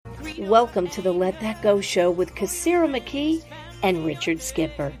Welcome to the Let That Go show with Kassira, McKee and Richard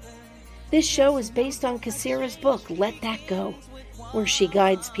Skipper. This show is based on Kassira's book, Let That Go, where she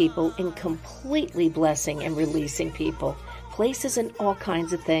guides people in completely blessing and releasing people, places, and all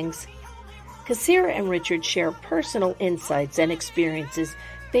kinds of things. Kassira and Richard share personal insights and experiences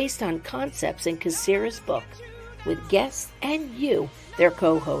based on concepts in Kassira's book, with guests and you, their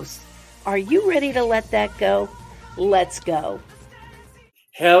co-hosts. Are you ready to let that go? Let's go.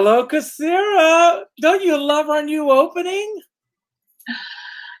 Hello, Kassira. Don't you love our new opening?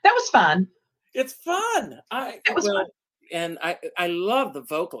 That was fun. It's fun. It was fun. And I love the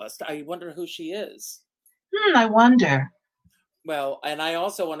vocalist. I wonder who she is. I wonder. Well, and I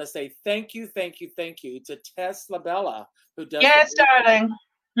also want to say thank you to Tess LaBella, who does. Yes, darling.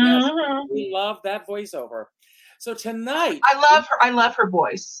 Yes, Mm-hmm. we love that voiceover. So tonight, I love her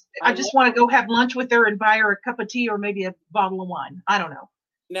voice. I just want to go have lunch with her and buy her a cup of tea or maybe a bottle of wine. I don't know.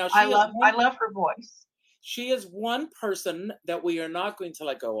 Now I love her voice. She is one person that we are not going to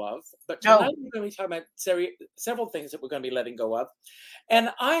let go of, but tonight we're going to be talking about several things that we're going to be letting go of. And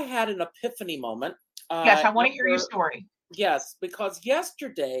I had an epiphany moment. Yes, I want to hear your story. Yes, because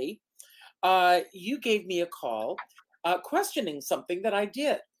yesterday you gave me a call questioning something that I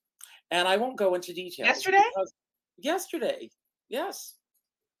did. And I won't go into details. Yesterday, yes.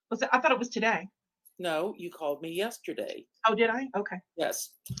 I thought it was today. No, you called me yesterday. Oh, did I? Okay. Yes.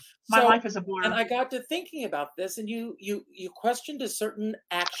 My life is a blur. And I got to thinking about this, and you questioned a certain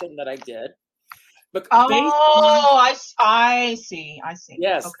action that I did. But I see.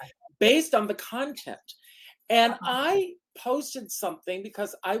 Yes. Okay. Based on the content. And I posted something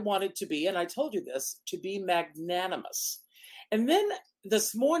because I wanted to be, and I told you this, to be magnanimous. And then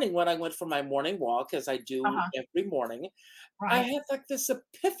this morning when I went for my morning walk, as I do every morning, I had like this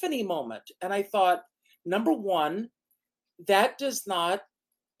epiphany moment. And I thought, number one, that is not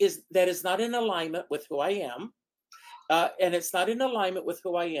in alignment with who I am. And it's not in alignment with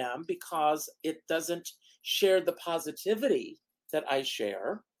who I am because it doesn't share the positivity that I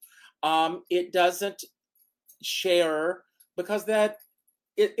share. It doesn't share because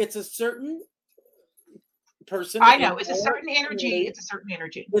it's a certain person. I know it's a certain energy.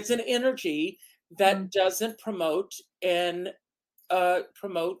 It's an energy that doesn't promote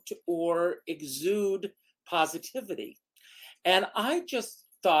or exude positivity. And I just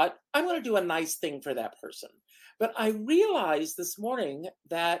thought, I'm going to do a nice thing for that person. But I realized this morning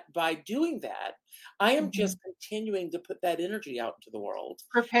that by doing that, I am just continuing to put that energy out into the world.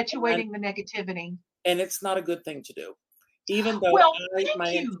 Perpetuating the negativity. And it's not a good thing to do. Even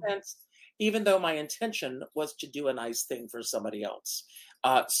though my intention was to do a nice thing for somebody else.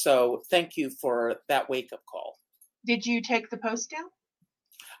 So thank you for that wake-up call. Did you take the post down?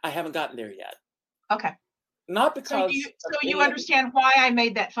 I haven't gotten there yet. Okay. Not because... So you understand why I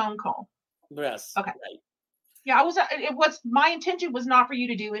made that phone call? Yes. Okay. Right. Yeah, my intention was not for you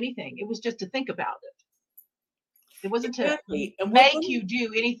to do anything. It was just to think about it. It wasn't to make you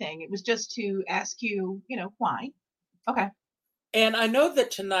do anything. It was just to ask you, why. Okay. And I know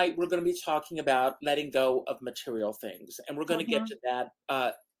that tonight we're going to be talking about letting go of material things. And we're going to get to that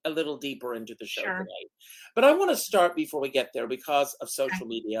a little deeper into the show today. But I want to start before we get there because of social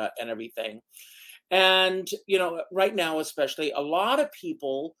media and everything. And, right now, especially, a lot of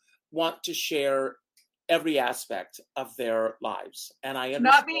people want to share every aspect of their lives. And I understand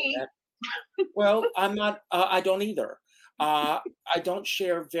not me. that. Well, I'm not, I don't either. I don't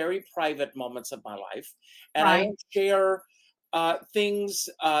share very private moments of my life. And I don't share things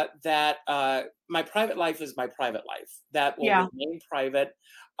that my private life is my private life. That will remain private.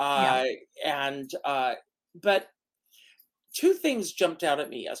 But two things jumped out at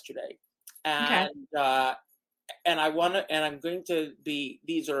me yesterday. And I'm going to be,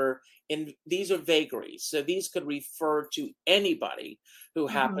 these are vagaries. So these could refer to anybody who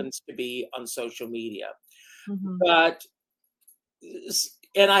happens to be on social media. But,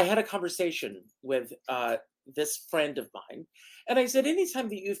 and I had a conversation with this friend of mine, and I said, anytime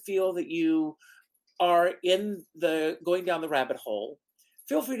that you feel that you are going down the rabbit hole,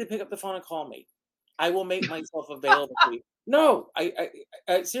 feel free to pick up the phone and call me. I will make myself available to you. No, I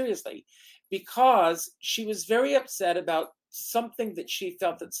seriously, because she was very upset about something that she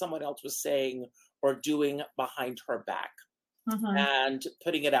felt that someone else was saying or doing behind her back and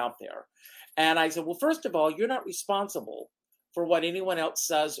putting it out there. And I said, well, first of all, you're not responsible for what anyone else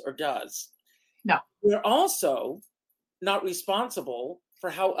says or does. No. You're also not responsible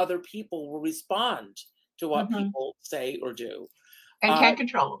for how other people will respond to what people say or do. And can't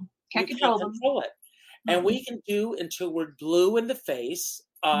control them. Can't control it. And we can do until we're blue in the face.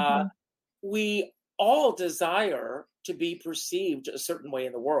 We all desire to be perceived a certain way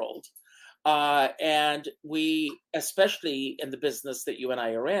in the world. And we, especially in the business that you and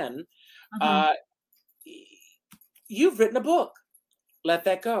I are in, you've written a book, Let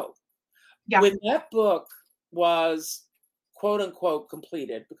That Go. Yeah. When that book was quote unquote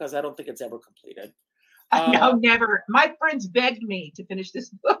completed, because I don't think it's ever completed. No, never. My friends begged me to finish this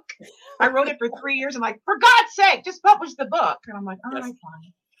book. I wrote it for 3 years. I'm like, for God's sake, just publish the book. And I'm like, all right,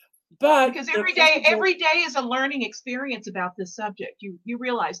 fine. But because every day is a learning experience about this subject. You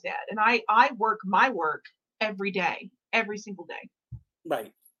realize that. And I work my work every day, every single day.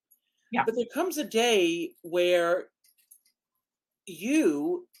 Right. Yeah. But there comes a day where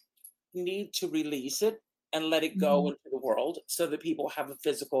you need to release it and let it go into the world so that people have a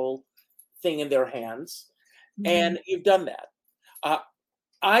physical thing in their hands. And you've done that.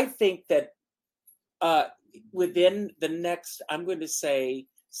 I think that within the next, I'm going to say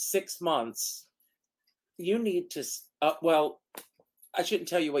 6 months, you need to, well, I shouldn't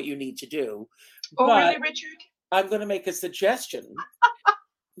tell you what you need to do. Oh, really, Richard? I'm going to make a suggestion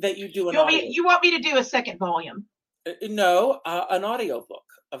that you do an You want me to do a second volume? No, an audio book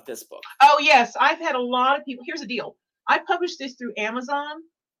of this book. Oh, yes. I've had a lot of people. Here's the deal. I published this through Amazon.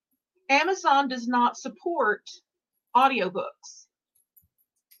 Amazon does not support audiobooks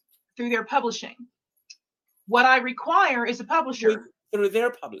through their publishing. What I require is a publisher. Through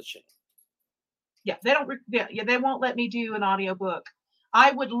their publishing. Yeah, they don't. They won't let me do an audiobook.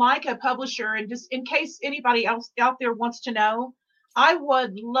 I would like a publisher, and just in case anybody else out there wants to know, I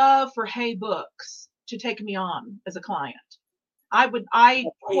would love for Hay Books to take me on as a client. I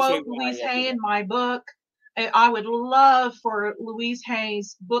quote Louise Hay in my book. I would love for Louise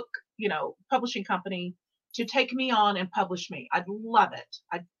Hay's book, publishing company to take me on and publish me. I'd love it.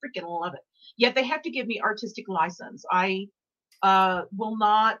 I'd freaking love it. Yet they have to give me artistic license. I will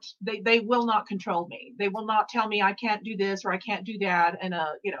not, they will not control me. They will not tell me I can't do this or I can't do that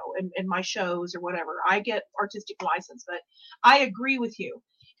in my shows or whatever. I get artistic license, but I agree with you.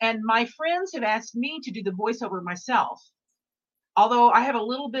 And my friends have asked me to do the voiceover myself. Although I have a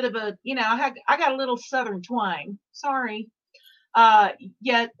little bit of I got a little Southern twang. Sorry.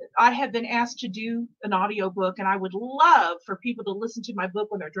 Yet I have been asked to do an audio book, and I would love for people to listen to my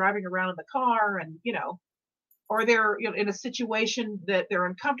book when they're driving around in the car and, or they're in a situation that they're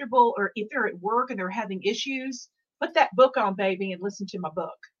uncomfortable, or if they're at work and they're having issues, put that book on, baby, and listen to my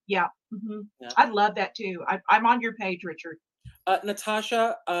book. Yeah. Yeah. I'd love that too. I'm on your page, Richard.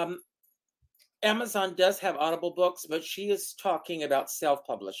 Natasha, Amazon does have Audible books, but she is talking about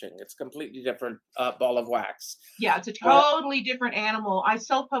self-publishing. It's a completely different ball of wax. Yeah, it's a totally different animal. I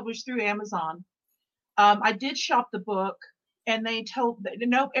self-published through Amazon. I did shop the book, and they told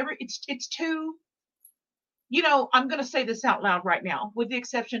it's too. I'm going to say this out loud right now, with the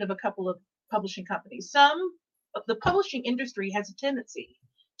exception of a couple of publishing companies. Some of the publishing industry has a tendency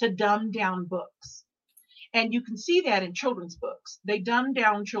to dumb down books. And you can see that in children's books. They dumb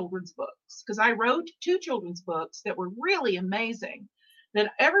down children's books, because I wrote 2 children's books that were really amazing,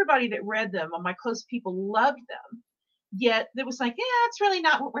 that everybody that read them, all my close people, loved them. Yet it was like, yeah, it's really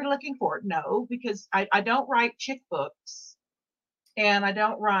not what we're looking for. No, because I don't write chick books, and I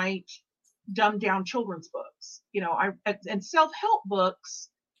don't write dumbed down children's books. And self-help books,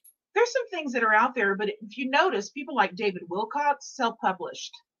 there's some things that are out there, but if you notice, people like David Wilcox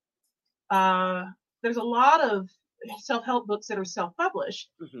self-published. There's a lot of self-help books that are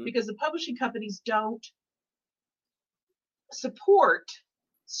self-published because the publishing companies don't support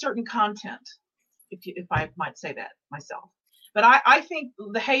certain content, if I might say that myself. But I think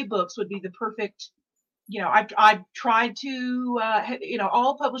the Hay books would be the perfect, I've tried to,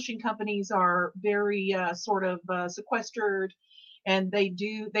 all publishing companies are very sort of sequestered, and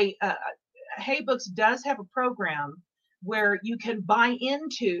Hay books does have a program where you can buy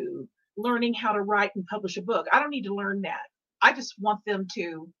into learning how to write and publish a book. I don't need to learn that. I just want them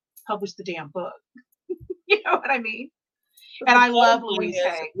to publish the damn book. You know what I mean? And I love Louise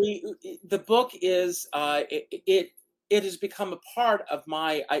Hay. The book is, it has become a part of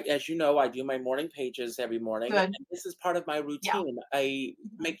my, as you know, I do my morning pages every morning. Good. And this is part of my routine. Yeah. I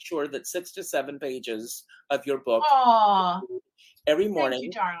make sure that 6 to 7 pages of your book every morning. Thank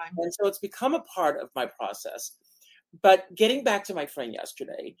you, darling. And so it's become a part of my process. But getting back to my friend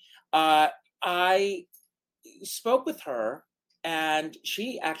yesterday, I spoke with her, and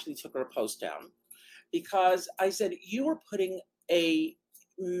she actually took her post down because I said, you are putting a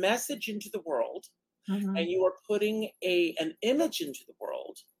message into the world, and you are putting an image into the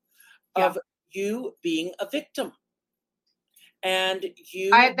world of you being a victim. And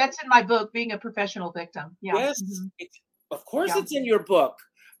that's in my book, Being a Professional Victim. Yeah. Yes, of course it's in your book.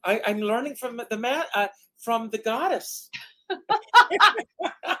 I'm learning from from the goddess.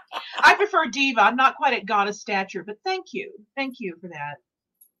 I prefer diva. I'm not quite at goddess stature, but thank you for that.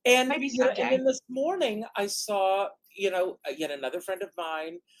 And maybe someday. And then this morning I saw, yet another friend of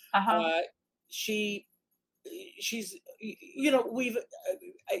mine. She's, we've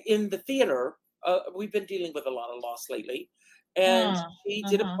in the theater. We've been dealing with a lot of loss lately. And she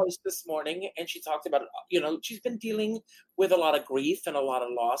did a post this morning, and she talked about, she's been dealing with a lot of grief and a lot of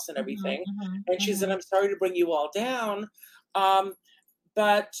loss and everything. And she said, I'm sorry to bring you all down.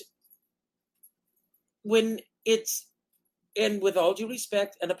 But when it's, and with all due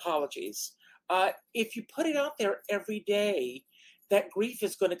respect and apologies, if you put it out there every day, that grief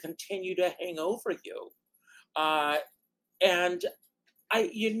is going to continue to hang over you. And I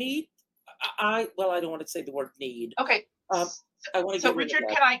don't want to say the word need. Okay. So Richard,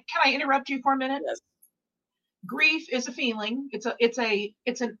 can I interrupt you for a minute? Yes. Grief is a feeling. It's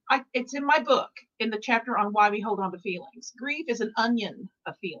in my book, in the chapter on why we hold on to feelings. Grief is an onion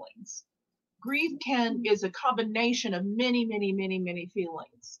of feelings. Grief is a combination of many, many, many, many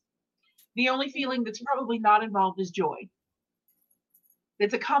feelings. The only feeling that's probably not involved is joy.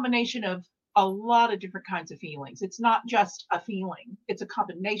 It's a combination of a lot of different kinds of feelings. It's not just a feeling. It's a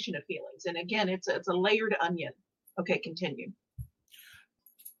combination of feelings. And again, it's a layered onion. Okay, continue.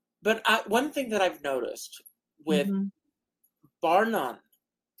 But one thing that I've noticed with bar none,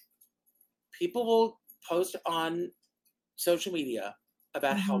 people will post on social media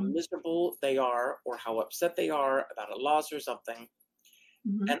about how miserable they are or how upset they are about a loss or something.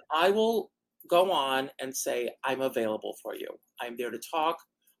 And I will go on and say, I'm available for you. I'm there to talk.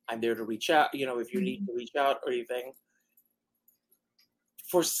 I'm there to reach out, if you need to reach out or anything.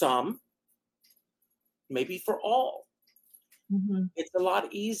 For some, maybe for all, it's a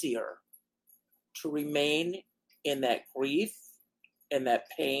lot easier to remain in that grief and that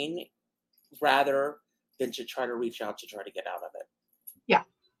pain rather than to try to reach out to try to get out of it. Yeah.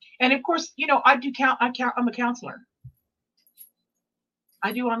 And of course, I'm a counselor.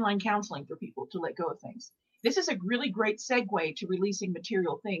 I do online counseling for people to let go of things. This is a really great segue to releasing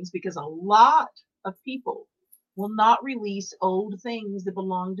material things, because a lot of people will not release old things that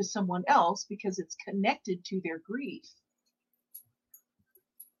belong to someone else because it's connected to their grief.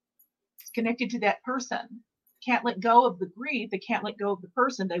 It's connected to that person. Can't let go of the grief. They can't let go of the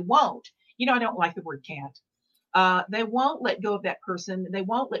person. They won't. I don't like the word can't. They won't let go of that person. They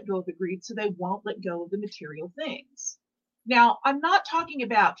won't let go of the grief, so they won't let go of the material things. Now, I'm not talking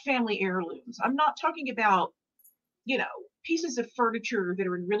about family heirlooms. I'm not talking about, pieces of furniture that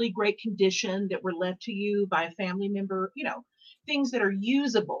are in really great condition that were left to you by a family member, things that are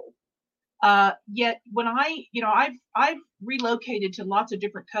usable. Yet when I've relocated to lots of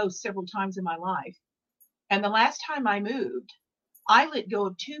different coasts several times in my life. And the last time I moved, I let go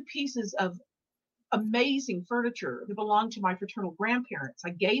of 2 pieces of amazing furniture that belonged to my fraternal grandparents.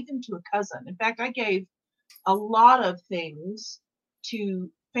 I gave them to a cousin. In fact, I gave a lot of things to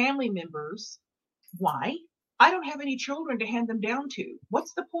family members. Why? I don't have any children to hand them down to.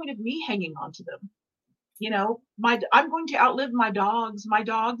 What's the point of me hanging on to them? I'm going to outlive my dogs. My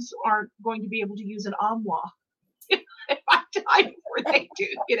dogs aren't going to be able to use an armoire if I die before they do,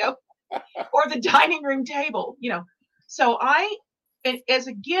 or the dining room table, So as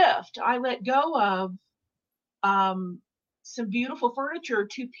a gift, I let go of some beautiful furniture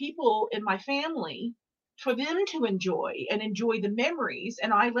to people in my family for them to enjoy the memories.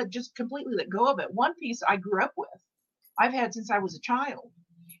 And I just completely let go of it. One piece I grew up with, I've had since I was a child,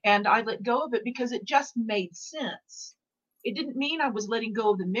 and I let go of it because it just made sense. It didn't mean I was letting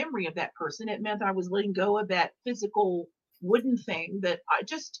go of the memory of that person. It meant I was letting go of that physical wooden thing that I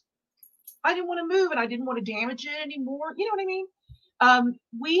didn't want to move, and I didn't want to damage it anymore. You know what I mean?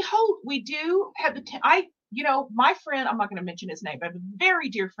 We do have my friend, I'm not going to mention his name, but I have a very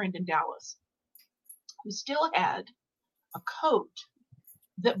dear friend in Dallas who still had a coat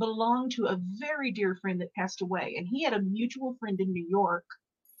that belonged to a very dear friend that passed away. And he had a mutual friend in New York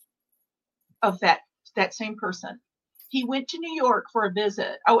of that same person. He went to New York for a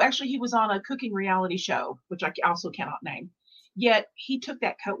visit. Oh, actually, he was on a cooking reality show, which I also cannot name. Yet he took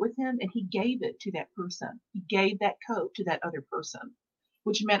that coat with him and he gave it to that person. He gave that coat to that other person,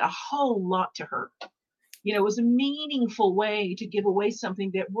 which meant a whole lot to her. It was a meaningful way to give away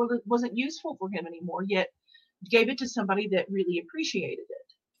something that wasn't useful for him anymore, yet gave it to somebody that really appreciated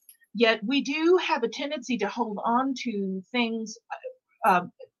it. Yet we do have a tendency to hold on to things.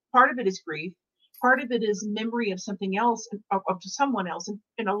 Part of it is grief. Part of it is memory of something else, of someone else.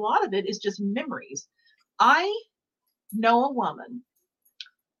 And a lot of it is just memories. I know a woman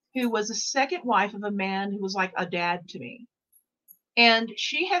who was a second wife of a man who was like a dad to me. And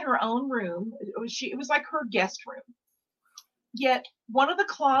she had her own room. It was like her guest room. Yet one of the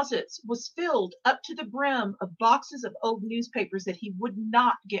closets was filled up to the brim of boxes of old newspapers that he would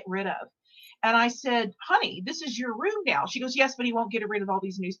not get rid of. And I said, honey, this is your room now. She goes, yes, but he won't get rid of all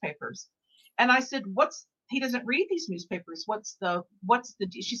these newspapers. And I said, he doesn't read these newspapers.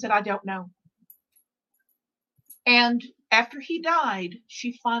 She said, I don't know. And after he died,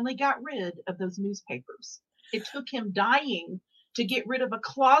 she finally got rid of those newspapers. It took him dying to get rid of a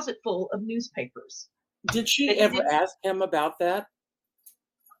closet full of newspapers. Did she ever ask him about that?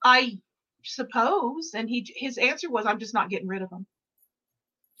 I suppose. And his answer was, I'm just not getting rid of them.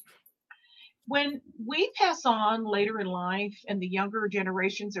 When we pass on later in life and the younger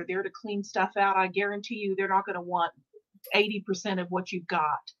generations are there to clean stuff out, I guarantee you they're not going to want 80% of what you've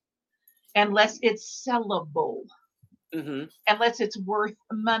got unless it's sellable. Mm-hmm. Unless it's worth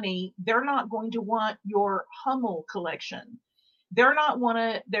money. They're not going to want your Hummel collection. They're not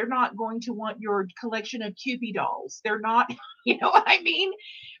going to want your collection of Cupid dolls. They're not, you know what I mean?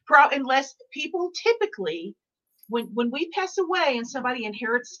 Unless people typically, when we pass away and somebody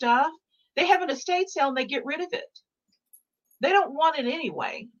inherits stuff, they have an estate sale and they get rid of it. They don't want it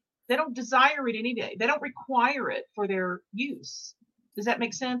anyway. They don't desire it anyway. They don't require it for their use. Does that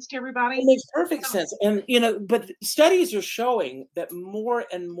make sense to everybody? It makes perfect sense. And, but studies are showing that more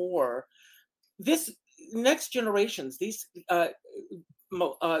and more, this next generations, these,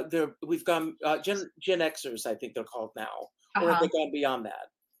 we've gone, Gen Xers, I think they're called now, or have they gone beyond that?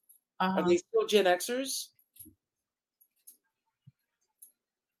 Are they still Gen Xers?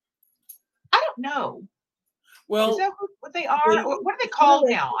 I don't know. Well, is that what they are? What are they called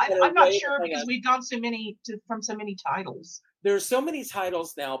now? I'm not sure because we've gone from so many titles. There are so many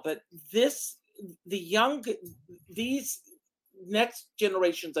titles now, but these next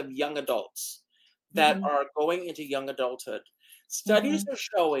generations of young adults that are going into young adulthood, studies are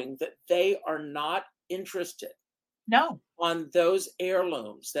showing that they are not interested. No. On those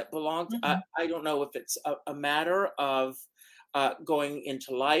heirlooms that belong to, I don't know if it's a matter of going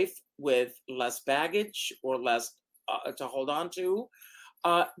into life with less baggage or less to hold on to.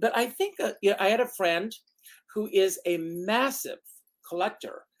 But I think I had a friend who is a massive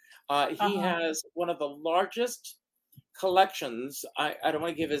collector. He has one of the largest collections. I don't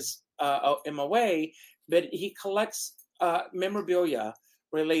want to give him away, but he collects memorabilia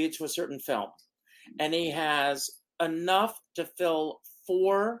related to a certain film. And he has enough to fill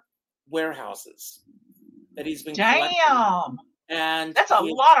 4 warehouses that he's been collecting. Damn! And that's a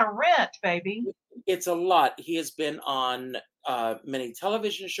lot of rent, baby. It's a lot. He has been on many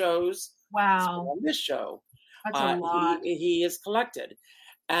television shows. Wow. On this show. That's a lot. He is collected.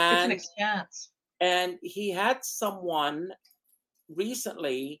 And it's an expense. And he had someone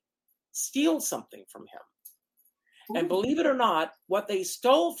recently steal something from him. Ooh. And believe it or not, what they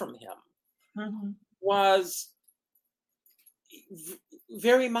stole from him was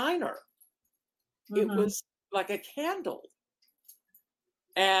very minor. It was like a candle.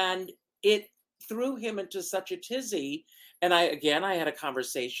 And it threw him into such a tizzy. And I had a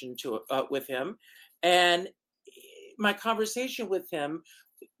conversation with him. And my conversation with him,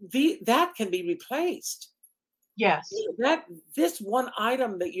 that can be replaced. Yes. This one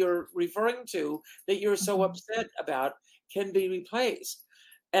item that you're referring to, that you're so upset about, can be replaced.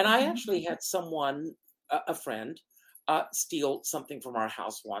 And I actually had someone, a friend, steal something from our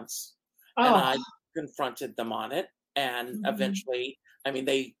house once. Oh. And I confronted them on it. And eventually,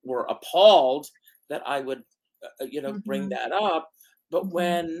 they were appalled that I would, bring that up. But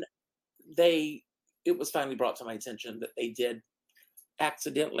when it was finally brought to my attention that they did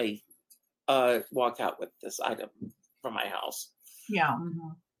accidentally walk out with this item from my house. Yeah.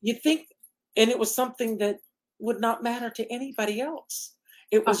 You think, and it was something that would not matter to anybody else.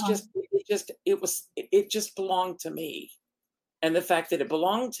 It was it just belonged to me. And the fact that it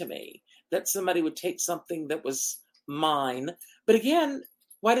belonged to me, that somebody would take something that was mine. But again,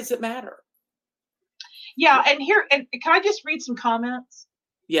 why does it matter? Yeah. And can I just read some comments?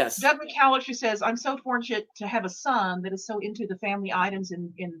 Yes. Doug McAllister says, I'm so fortunate to have a son that is so into the family items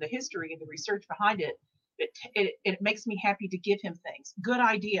and in the history and the research behind it. It makes me happy to give him things. Good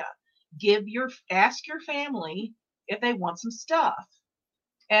idea. Ask your family if they want some stuff.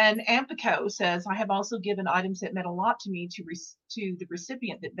 And Ampico says, I have also given items that meant a lot to me to the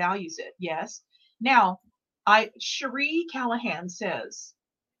recipient that values it. Yes. Now, Cherie Callahan says,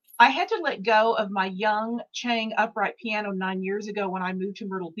 I had to let go of my young Chang upright piano 9 years ago when I moved to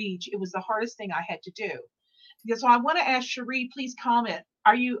Myrtle Beach. It was the hardest thing I had to do. So I want to ask Cherie, please comment.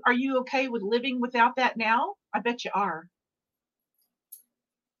 Are you okay with living without that now? I bet you are.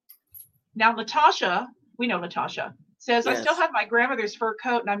 Now, Natasha, we know Natasha, Says, I still Yes. have my grandmother's fur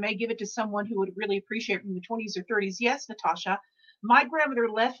coat and I may give it to someone who would really appreciate it from the 20s or 30s. Yes, Natasha. My grandmother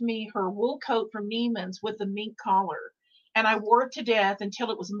left me her wool coat from Neiman's with the mink collar, and I wore it to death until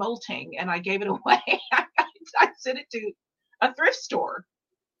it was molting, and I gave it away. I sent it to a thrift store.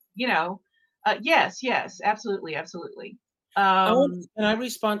 You know, yes, absolutely, absolutely. Can I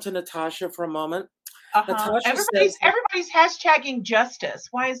respond to Natasha for a moment? Natasha says everybody's hashtagging justice.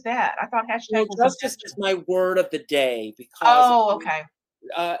 Why is that? I thought hashtag was justice is my word of the day because. Okay.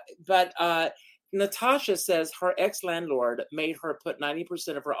 But Natasha says her ex-landlord made her put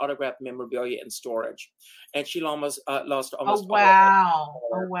 90% of her autographed memorabilia in storage, and she almost lost almost. Oh wow!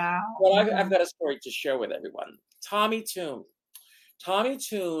 Oh wow! Well, I've got a story to share with everyone. Tommy Toon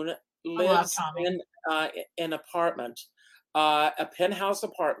lives in an apartment, a penthouse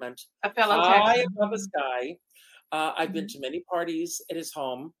apartment, a fellow high Texan. above the sky. I've been to many parties at his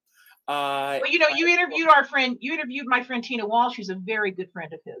home. Well, you interviewed our friend. You interviewed my friend Tina Walsh, who's a very good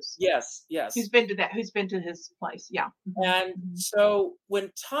friend of his. Yes. Who's been to his place? Yeah. And so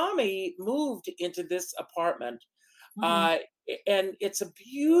when Tommy moved into this apartment, and it's a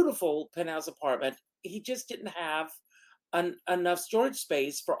beautiful penthouse apartment, he just didn't have enough storage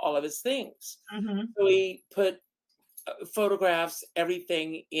space for all of his things. So he put photographs,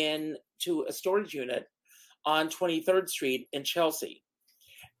 everything into a storage unit on 23rd Street in Chelsea.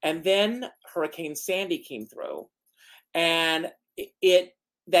 And then Hurricane Sandy came through, and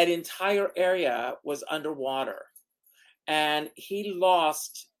that entire area was underwater, and he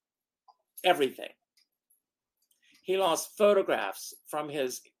lost everything. He lost photographs from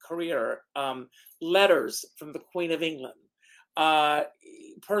his career, letters from the Queen of England,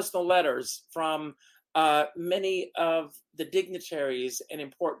 personal letters from many of the dignitaries and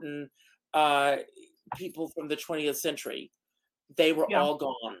important people from the 20th century. They were all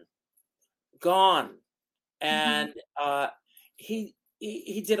gone. And he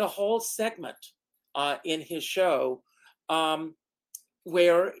did a whole segment in his show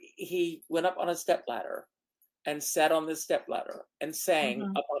where he went up on a stepladder and sat on this stepladder and sang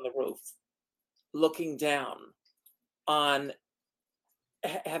up on the roof, looking down on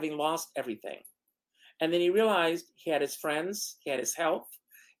having lost everything. And then he realized he had his friends, he had his health,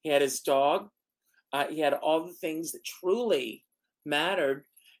 he had his dog, he had all the things that truly mattered,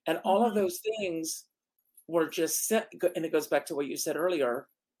 and all of those things were just, and it goes back to what you said earlier,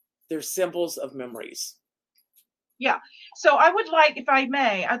 they're symbols of memories. Yeah. So I would like, if I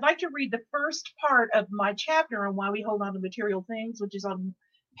may, I'd like to read the first part of my chapter on why we hold on to material things, which is on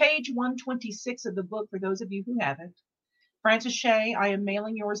page 126 of the book for those of you who haven't. Francis Shea, I am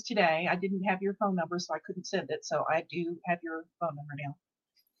mailing yours today. I didn't have your phone number, so I couldn't send it. So I do have your phone number now.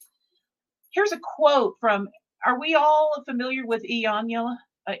 Here's a quote from, are we all familiar with Iyanla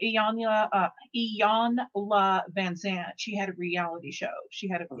Van Zandt? She had a reality show.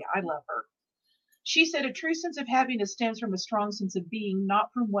 I love her. She said, a true sense of happiness stems from a strong sense of being,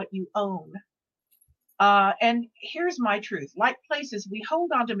 not from what you own. And here's my truth. Like places, we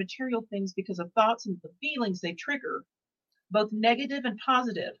hold on to material things because of thoughts and the feelings they trigger, both negative and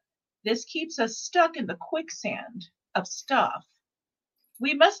positive. This keeps us stuck in the quicksand of stuff.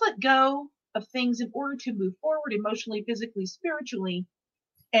 We must let go of things in order to move forward emotionally, physically, spiritually,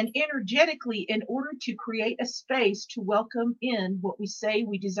 and energetically in order to create a space to welcome in what we say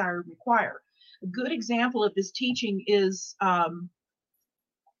we desire and require. A good example of this teaching is the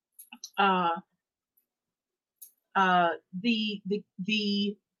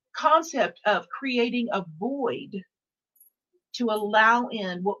concept of creating a void to allow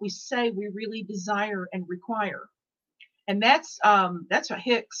in what we say we really desire and require. And that's a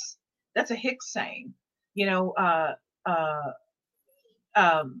Hicks saying.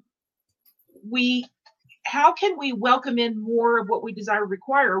 How can we welcome in more of what we desire and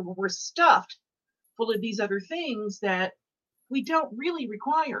require when we're stuffed full of these other things that we don't really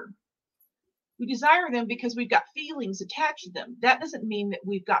require? We desire them because we've got feelings attached to them. That doesn't mean that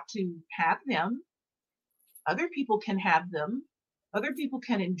we've got to have them. Other people can have them. Other people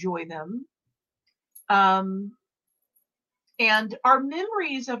can enjoy them. And our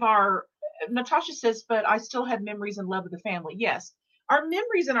memories of Natasha says, but I still have memories and love of the family. Yes, our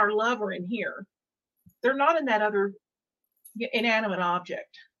memories and our love are in here. They're not in that other inanimate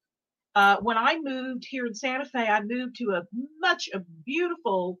object. When I moved here in Santa Fe, I moved to a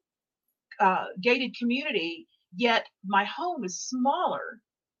beautiful gated community, yet my home is smaller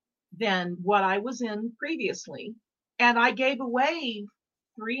than what I was in previously. And I gave away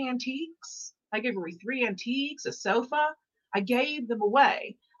 3 antiques. I gave away 3 antiques, a sofa. I gave them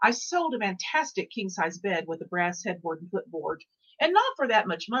away. I sold a fantastic king-size bed with a brass headboard and footboard, and not for that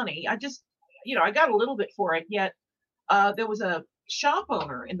much money. I just, I got a little bit for it, yet there was a shop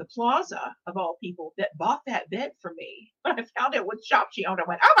owner in the plaza of all people that bought that bed for me. When I found out what shop she owned, I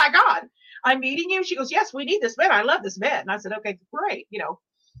went, "Oh my God, I'm meeting you." She goes, "Yes, we need this bed. I love this bed." And I said, "Okay, great."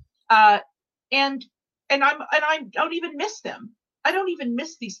 Uh, and I don't even miss them. I don't even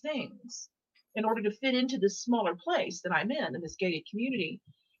miss these things in order to fit into this smaller place that I'm in this gated community.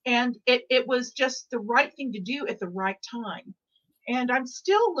 And it was just the right thing to do at the right time. And I'm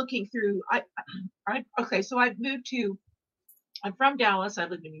still looking through. Okay, so I'm from Dallas. I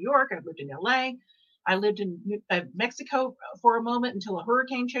lived in New York. I've lived in LA. I lived in Mexico for a moment until a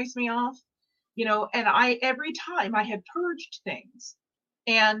hurricane chased me off. And every time I have purged things.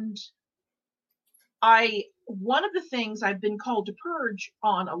 And one of the things I've been called to purge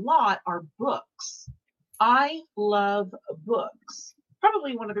on a lot are books. I love books.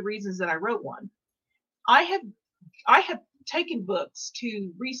 Probably one of the reasons that I wrote one. I have taken books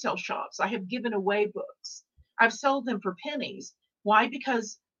to resale shops. I have given away books. I've sold them for pennies. Why?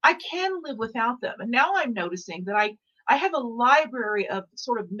 Because I can live without them. And now I'm noticing that I have a library of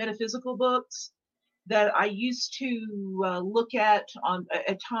sort of metaphysical books that I used to look at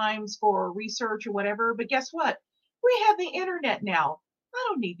times for research or whatever. But guess what? We have the internet now. I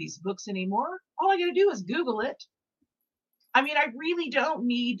don't need these books anymore. All I got to do is Google it. I mean, I really don't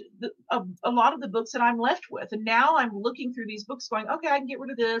need a lot of the books that I'm left with. And now I'm looking through these books going, okay, I can get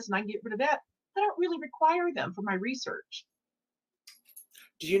rid of this and I can get rid of that. I don't really require them for my research.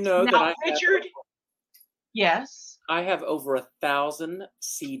 Do you know now, that Richard? Yes. I have over 1,000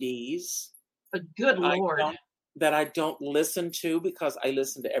 CDs. Good Lord. That I don't listen to because I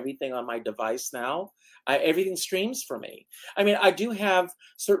listen to everything on my device now. Everything streams for me. I mean, I do have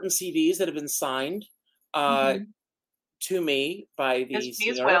certain CDs that have been signed to me by the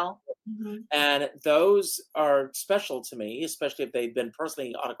singer. As well. And those are special to me, especially if they've been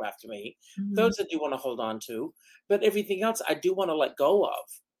personally autographed to me. Those I do want to hold on to, but everything else I do want to let go of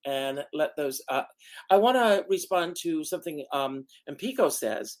and let those. I want to respond to something Pico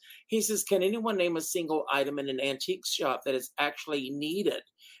says. He says, "Can anyone name a single item in an antique shop that is actually needed,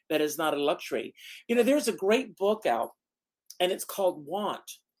 that is not a luxury?" There's a great book out, and it's called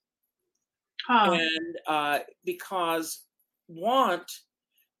Want. And because want,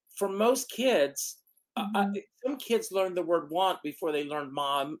 for most kids, some kids learn the word want before they learn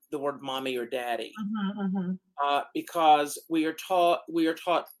the word mommy or daddy, because we are taught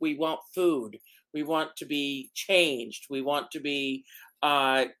we want food, we want to be changed, we want to be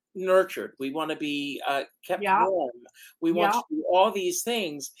nurtured, we want to be kept warm, we want to do all these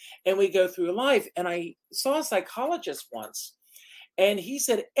things, and we go through life. And I saw a psychologist once, and he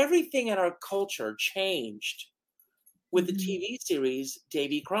said everything in our culture changed with the TV series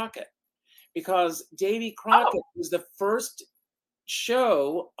Davy Crockett, because Davy Crockett was the first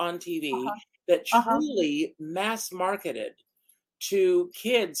show on TV that truly mass marketed to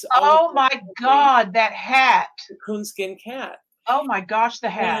kids. Oh my God, that hat. The coonskin cat. Oh my gosh, the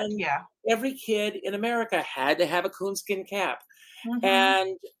hat. And yeah. Every kid in America had to have a coonskin cap.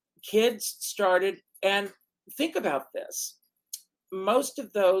 And kids started, and think about this. Most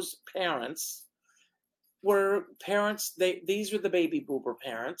of those parents were parents, these were the baby boomer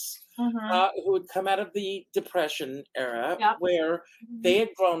parents who had come out of the Depression era, where they had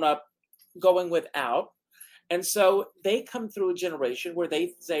grown up going without. And so they come through a generation where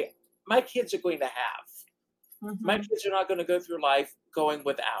they say, my kids are going to have. My kids are not going to go through life going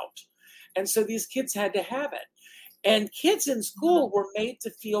without. And so these kids had to have it. And kids in school were made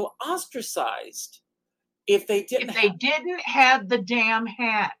to feel ostracized if they didn't have the damn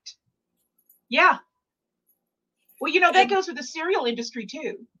hat. Yeah. Well, that goes with the cereal industry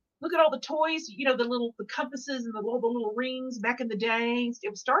too. Look at all the toys, the compasses and the little rings back in the day.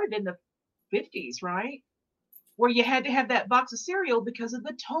 It started in the 50s, right? Where you had to have that box of cereal because of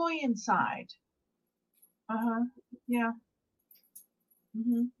the toy inside. Yeah.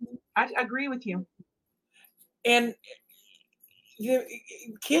 I agree with you. And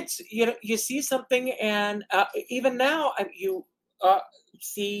kids, you see something, and even now you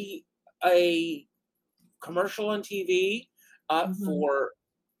see a commercial on TV for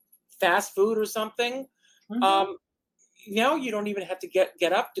fast food or something. Now you don't even have to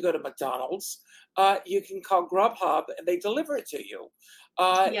get up to go to McDonald's. You can call Grubhub and they deliver it to you.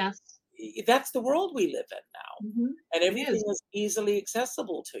 Yes. That's the world we live in now. And everything is easily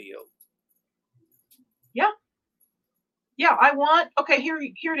accessible to you. Yeah. Yeah, here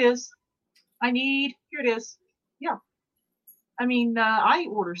it is. Here it is. Yeah. I mean, I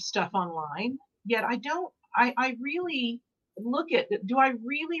order stuff online, yet I really look at, do I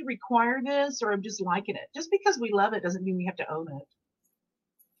really require this, or I'm just liking it? Just because we love it doesn't mean we have to own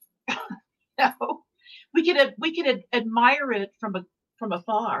it. No. we could admire it from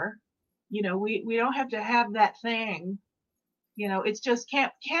afar. You know, we don't have to have that thing. You know, it's just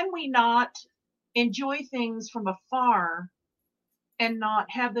can we not enjoy things from afar and not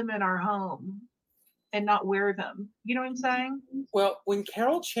have them in our home and not wear them? You know what I'm saying? Well, when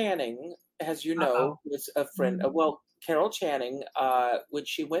Carol Channing, as you know, Uh-oh. was a friend. Carol Channing, when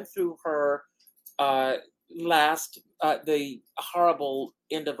she went through her the horrible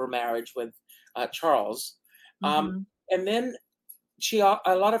end of her marriage with Charles, and then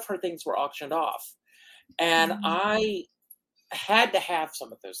a lot of her things were auctioned off, and I had to have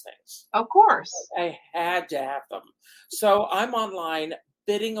some of those things. Of course. I had to have them. So I'm online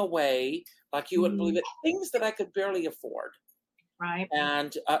bidding away, like you wouldn't believe it, things that I could barely afford. Right.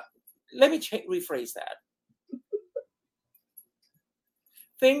 And let me rephrase that.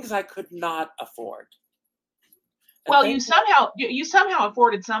 Things I could not afford. And well, you somehow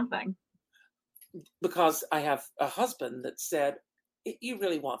afforded something. Because I have a husband that said, you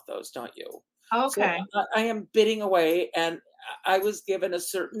really want those, don't you? Okay. So I am bidding away, and I was given a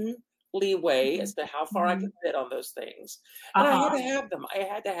certain leeway as to how far I could bid on those things. And I had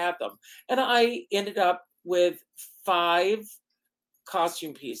to have them. And I ended up with 5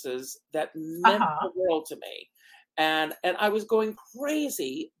 costume pieces that meant the world to me. And I was going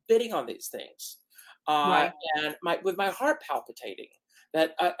crazy bidding on these things. Right. And with my heart palpitating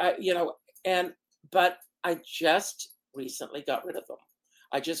that but I just recently got rid of them.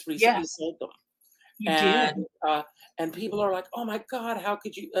 I just recently sold them. You did. And people are like, "Oh my God, how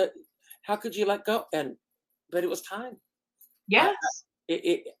could you let go?" But it was time. Yes.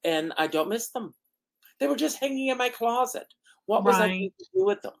 And I don't miss them. They were just hanging in my closet. What was I going to do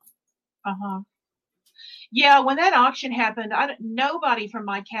with them? Yeah, when that auction happened, nobody from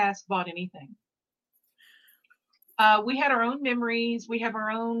my cast bought anything. We had our own memories. We have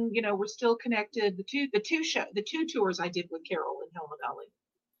our own, we're still connected. The two tours I did with Carol in Helena Valley,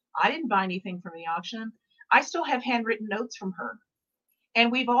 I didn't buy anything from the auction. I still have handwritten notes from her.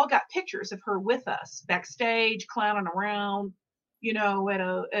 And we've all got pictures of her with us backstage, clowning around,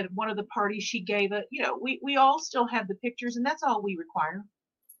 at one of the parties she gave it. We all still have the pictures, and that's all we require.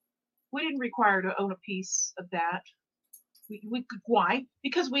 We didn't require to own a piece of that. Why?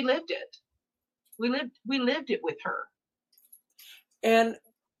 Because we lived it. We lived it with her. And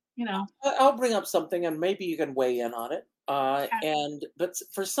I'll bring up something, and maybe you can weigh in on it. But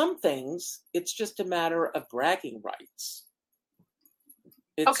for some things, it's just a matter of bragging rights.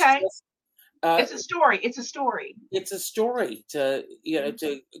 It's a story. It's a story. It's a story to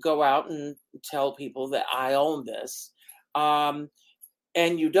to go out and tell people that I own this,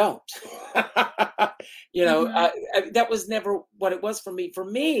 and you don't. That was never what it was for me. For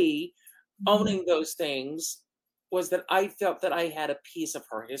me, owning those things was that I felt that I had a piece of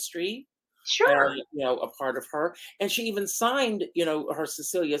her history. Sure. A part of her. And she even signed, her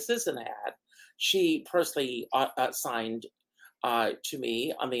Cecilia Sisson hat. She personally signed to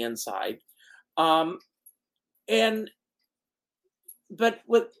me on the inside. And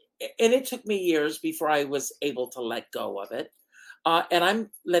it took me years before I was able to let go of it. And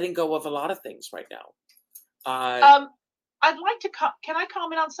I'm letting go of a lot of things right now. I'd like to, can I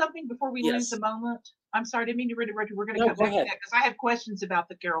comment on something before we lose the moment? I'm sorry, I didn't mean to interrupt you. We're going to come back to that because I have questions about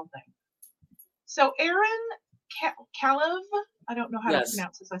the Carol thing. So Aaron Kalev, I don't know how to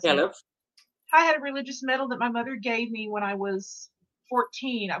pronounce this. I had a religious medal that my mother gave me when I was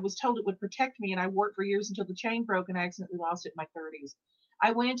 14. I was told it would protect me, and I worked for years until the chain broke and I accidentally lost it in my 30s.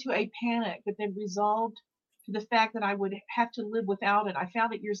 I went into a panic, but then resolved to the fact that I would have to live without it. I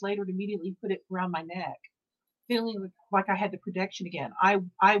found it years later to immediately put it around my neck, feeling like I had the protection again. I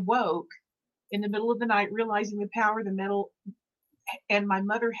woke in the middle of the night, realizing the power the medal and my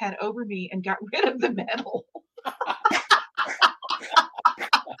mother had over me, and got rid of the medal.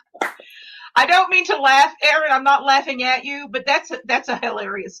 I don't mean to laugh, Aaron. I'm not laughing at you, but that's a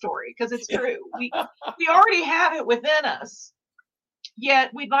hilarious story because it's true. We already have it within us.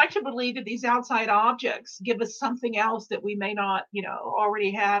 Yet we'd like to believe that these outside objects give us something else that we may not,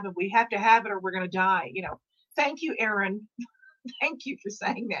 already have, and we have to have it or we're going to die. Thank you, Aaron. Thank you for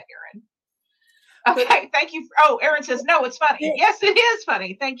saying that, Aaron. Okay, thank you. Aaron says, no, it's funny. Yes, it is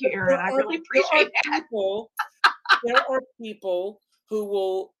funny. Thank you, Aaron. I really appreciate that. There are people who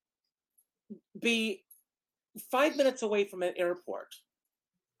will be 5 minutes away from an airport.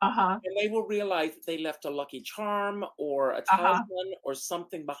 And they will realize that they left a Lucky Charm or a talisman or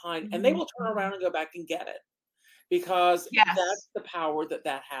something behind, and they will turn around and go back and get it because that's the power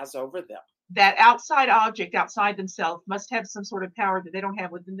that has over them. That outside object outside themselves must have some sort of power that they don't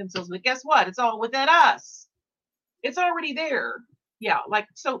have within themselves. But guess what? It's all within us. It's already there. Yeah, like,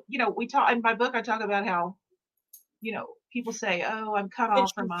 so, we talk in my book, I talk about how, people say, oh, I'm cut Since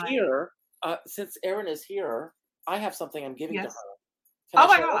off from she's my, here, since Erin is here, I have something I'm giving to yes. her. Can I Oh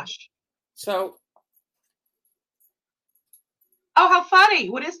my show it? gosh. So Oh, how funny.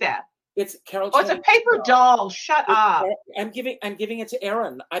 What is that? it's Carol Oh, it's a Channing. paper doll. Shut up. I'm giving it to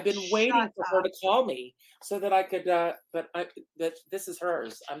Erin. I've been waiting Shut for her up. to call me so that I could. That this is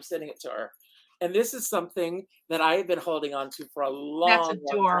hers. I'm sending it to her, and this is something that I have been holding on to for a That's long time.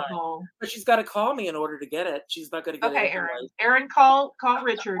 adorable. But she's got to call me in order to get it. She's not going to get Okay, it Erin. anyway. Erin, call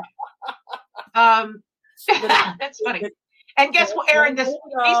Richard. That's funny. And guess what, Erin? These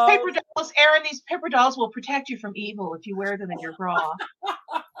paper dolls, Erin, these paper dolls will protect you from evil if you wear them in your bra.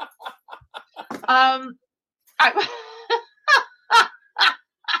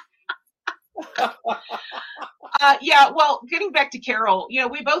 Yeah, well, getting back to Carol,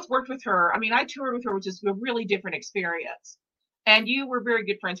 we both worked with her. I mean, I toured with her, which is a really different experience. And you were very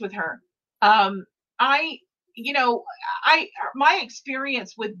good friends with her. I, my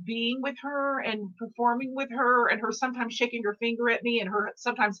experience with being with her and performing with her and her sometimes shaking her finger at me and her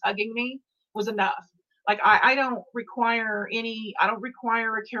sometimes hugging me was enough. Like, I don't require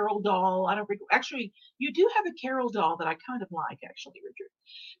a Carol doll. Actually, you do have a Carol doll that I kind of like, actually, Richard.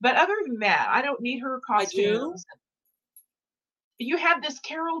 But other than that, I don't need her costumes. You have this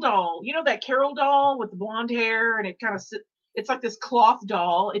Carol doll. You know that Carol doll with the blonde hair, and it's like this cloth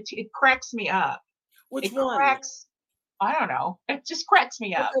doll. It cracks me up. Which one? I don't know. It just cracks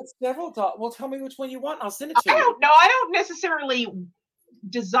me up. It's several dolls. Well, tell me which one you want. I'll send it to you. I don't know. I don't necessarily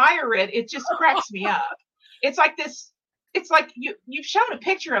desire it. It just cracks me up. It's like this. It's like you've shown a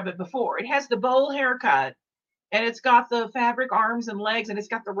picture of it before. It has the bowl haircut, and it's got the fabric arms and legs, and it's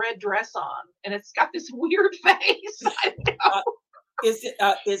got the red dress on, and it's got this weird face. I don't know.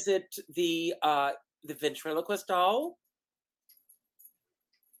 Is it the ventriloquist doll?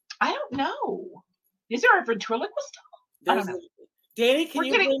 I don't know. Is there a ventriloquist doll? I don't know. Danny, can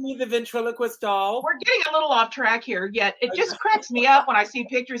you bring me the ventriloquist doll? We're getting a little off track here, yet it just cracks me up when I see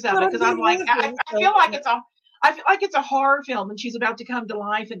pictures of it, because I'm like, I feel like it's a horror film, and she's about to come to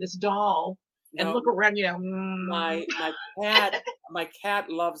life in this doll and look around. My cat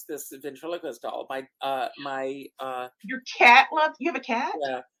loves this ventriloquist doll. Your cat loves. You have a cat?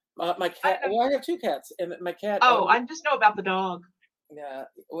 Yeah. My cat. I have two cats, and my cat. Oh, I just know about the dog. Yeah.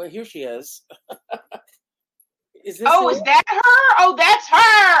 Well, here she is. Is that her? Oh, that's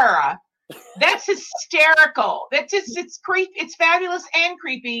her. That's hysterical. It's creepy. It's fabulous and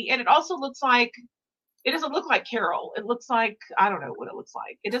creepy, and it also looks like. It doesn't look like Carol. It looks like, I don't know what it looks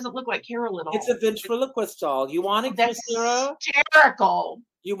like. It doesn't look like Carol at all. It's a ventriloquist doll. You want it, Kassira? Hysterical.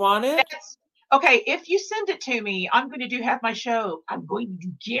 You want it? Okay, if you send it to me, I'm going to have my show. I'm going to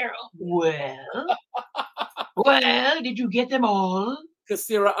do Carol. Well, did you get them all?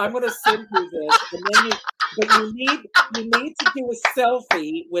 Kassira, I'm going to send you this, and then you need to do a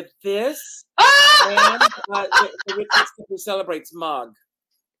selfie with this and the Richard Skipper Celebrates mug.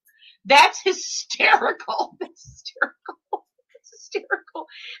 That's hysterical. Hysterical.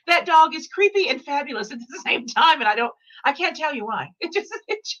 That dog is creepy and fabulous at the same time, and I can't tell you why. It just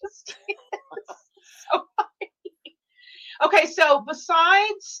so funny. Okay, so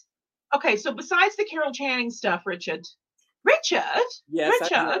besides the Carol Channing stuff, Richard. Yes,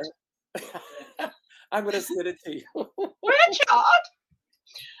 Richard. I'm going to send it to you. Richard.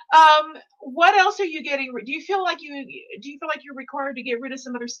 What else are you getting? Do you feel like you're required to get rid of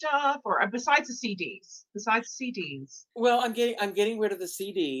some other stuff, or besides the CDs? Well, I'm getting rid of the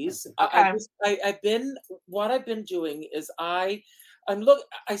CDs. Okay. What I've been doing is I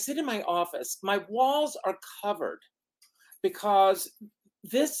sit in my office. My walls are covered because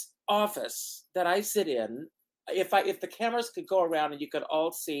this office that I sit in, if the cameras could go around and you could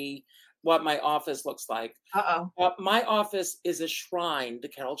all see what my office looks like. My office is a shrine to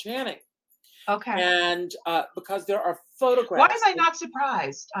Carol Channing. Okay. And because there are photographs. Why am I not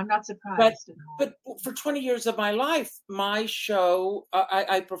surprised? I'm not surprised. But for 20 years of my life, my show,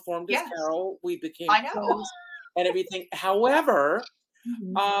 I performed as Carol. We became friends and everything. However,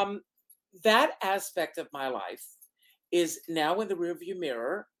 that aspect of my life is now in the rearview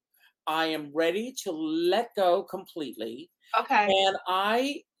mirror. I am ready to let go completely. Okay. And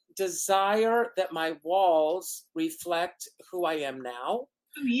I desire that my walls reflect who I am now.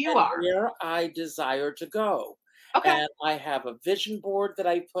 Who you are. Where I desire to go. Okay. And I have a vision board that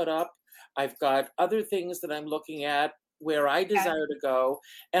I put up. I've got other things that I'm looking at where I desire to go.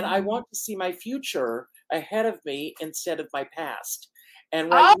 And I want to see my future ahead of me instead of my past. And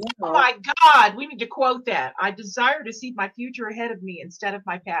now, my God, we need to quote that. I desire to see my future ahead of me instead of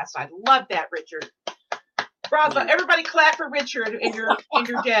my past. I love that, Richard. Bravo! Everybody, clap for Richard in your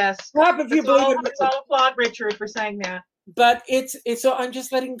desk. Clap if you believe it. Let's all applaud Richard for saying that. But it's so I'm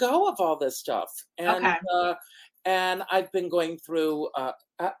just letting go of all this stuff, and Okay. And I've been going through.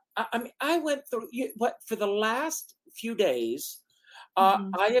 I mean, I went through what for the last few days.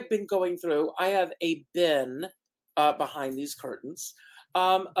 I have been going through. I have a bin behind these curtains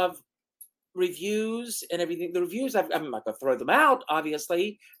of reviews and everything. The reviews, I'm not going to throw them out.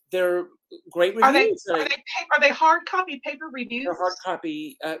 Obviously, they're great reviews. Are they hard copy paper reviews? They're hard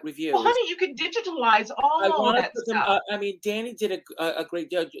copy reviews. Well, honey, you can digitalize all that stuff. I mean, Danny did a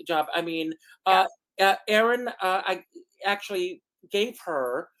great job. I mean, Erin, I actually gave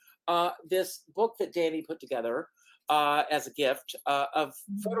her this book that Danny put together as a gift of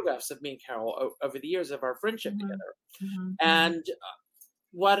photographs of me and Carol over the years of our friendship together. And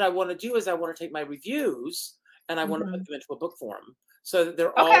what I want to do is I want to take my reviews and I want to put them into a book form so that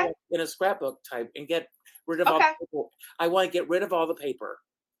they're all in a scrapbook type and get rid of all the paper. I want to get rid of all the paper.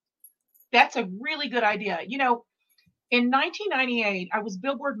 That's a really good idea. You know, in 1998, I was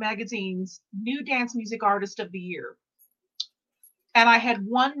Billboard Magazine's New Dance Music Artist of the Year. And I had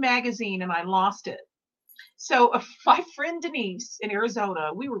one magazine and I lost it. So my friend Denise in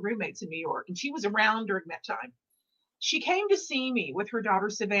Arizona, we were roommates in New York, and she was around during that time. She came to see me with her daughter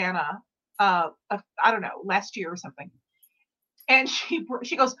Savannah, I don't know, last year or something. And she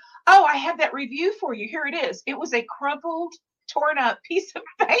goes, "Oh, I have that review for you. Here it is." It was a crumpled, torn up piece of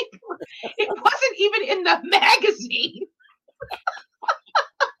paper. It wasn't even in the magazine.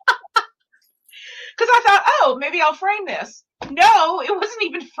 Because I thought, oh, maybe I'll frame this. No, it wasn't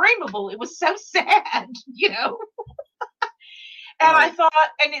even frameable. It was so sad, you know. And I thought,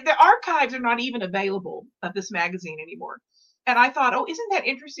 and the archives are not even available of this magazine anymore. And I thought, oh, isn't that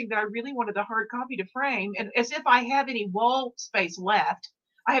interesting that I really wanted the hard copy to frame? And as if I have any wall space left,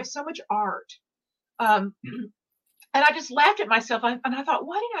 I have so much art. And I just laughed at myself. And I thought,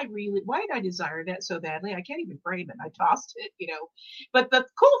 why did I desire that so badly? I can't even frame it. I tossed it, you know. But the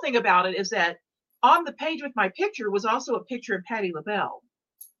cool thing about it is that on the page with my picture was also a picture of Patti LaBelle,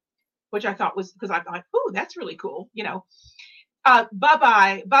 which I thought was, because I thought, ooh, that's really cool, you know.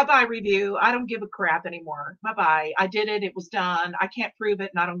 Bye-bye review. I don't give a crap anymore. Bye-bye. I did it. It was done. I can't prove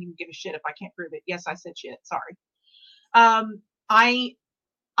it, and I don't even give a shit if I can't prove it. Yes, I said shit. Sorry.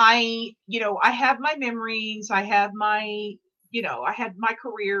 You know, I have my memories. I have my, you know, I had my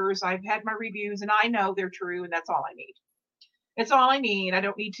careers. I've had my reviews, and I know they're true, and that's all I need. It's all I need. I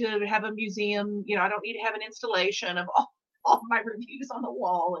don't need to have a museum. You know, I don't need to have an installation of all my reviews on the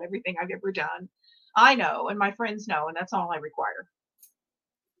wall and everything I've ever done. I know, and my friends know, and that's all I require.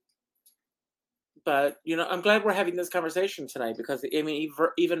 But, you know, I'm glad we're having this conversation tonight because, I mean,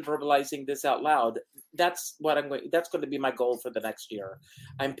 even verbalizing this out loud, that's going to be my goal for the next year.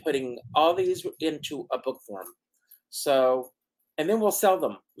 I'm putting all these into a book form. So, and then we'll sell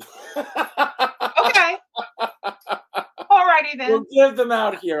them. Okay. Alrighty then. We'll give them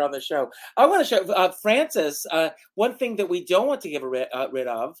out here on the show. I want to show Frances. One thing that we don't want to get rid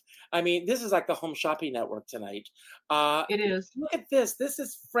of. I mean, this is like the Home Shopping Network tonight. It is. Look at this. This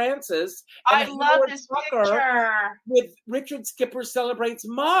is Frances. I love this picture. With Richard Skipper Celebrates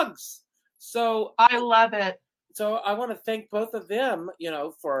mugs. So I love it. So I want to thank both of them, you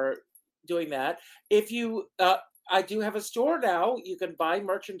know, for doing that. If you, I do have a store now. You can buy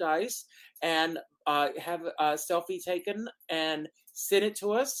merchandise and have a selfie taken and send it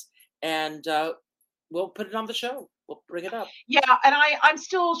to us, and we'll put it on the show. We'll bring it up. Yeah, and I'm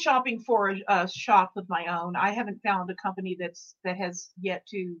still shopping for a shop of my own. I haven't found a company that has yet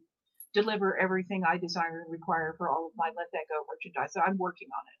to deliver everything I desire and require for all of my Let That Go merchandise. So I'm working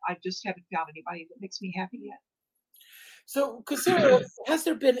on it. I just haven't found anybody that makes me happy yet. So, Kassira, has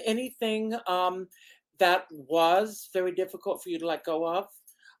there been anything that was very difficult for you to let go of?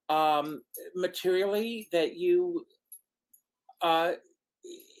 Materially that you and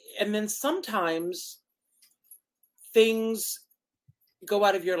then sometimes things go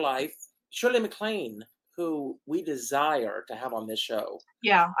out of your life. Shirley MacLaine, who we desire to have on this show.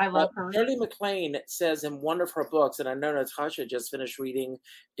 Yeah, I love her. Shirley MacLaine says in one of her books, and I know Natasha just finished reading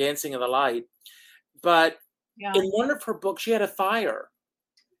Dancing in the Light, but in one of her books she had a fire.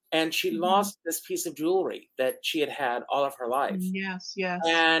 And she lost this piece of jewelry that she had all of her life. Yes, yes.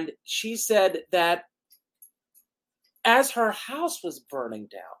 And she said that as her house was burning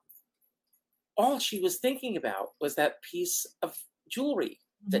down, all she was thinking about was that piece of jewelry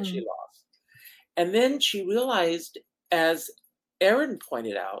that she lost. And then she realized, as Erin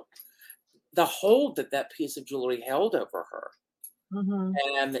pointed out, the hold that that piece of jewelry held over her.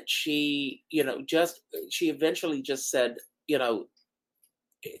 And that she, you know, she eventually just said, you know,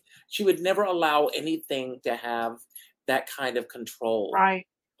 she would never allow anything to have that kind of control Right.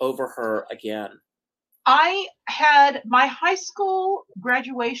 over her again. I had my high school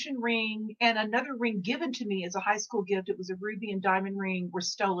graduation ring and another ring given to me as a high school gift. It was a ruby and diamond ring, were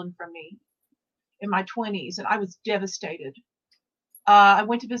stolen from me in my 20s, and I was devastated. I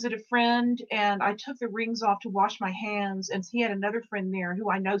went to visit a friend, and I took the rings off to wash my hands, and he had another friend there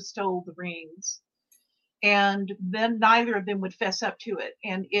who I know stole the rings. And then neither of them would fess up to it,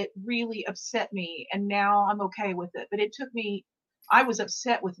 and it really upset me. And now I'm okay with it, but it took me. I was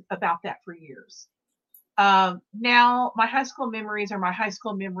upset about that for years. Now my high school memories are my high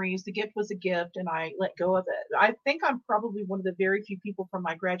school memories. The gift was a gift, and I let go of it. I think I'm probably one of the very few people from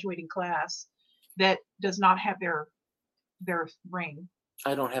my graduating class that does not have their ring.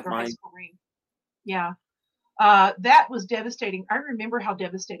 I don't have their mine. high school ring. Yeah. That was devastating. I remember how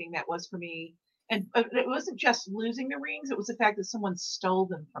devastating that was for me. And it wasn't just losing the rings. It was the fact that someone stole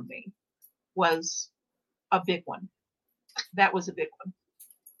them from me was a big one. That was a big one.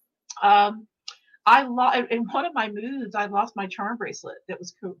 In one of my moves, I lost my charm bracelet that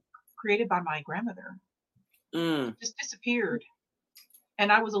was created by my grandmother. Just disappeared.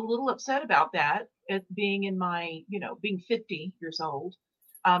 And I was a little upset about that, it being in my, being 50 years old.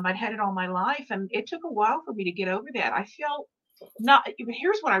 I'd had it all my life, and it took a while for me to get over that. I felt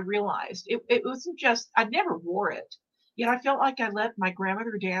here's what I realized. It wasn't just, I never wore it, yet I felt like I let my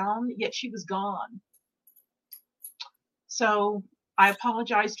grandmother down, yet she was gone. So I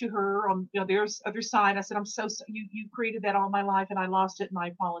apologized to her on the other side. I said, I'm so you created that all my life, and I lost it, and I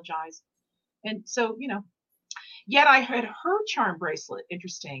apologize. And so, yet I had her charm bracelet,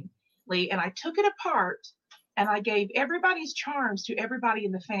 interestingly, and I took it apart, and I gave everybody's charms to everybody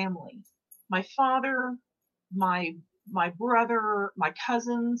in the family. My father, my brother, my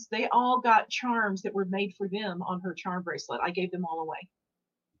cousins, they all got charms that were made for them on her charm bracelet. I gave them all away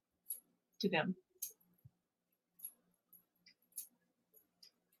to them.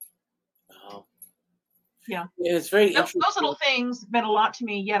 Oh. Yeah. It's very interesting. Those little things meant a lot to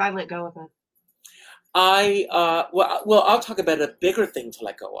me, yet I let go of it. I'll talk about a bigger thing to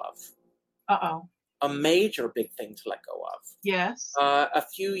let go of. Uh-oh. A major big thing to let go of. Yes. A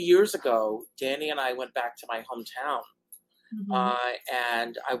few years ago, Danny and I went back to my hometown.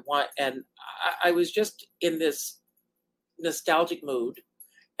 And I was just in this nostalgic mood,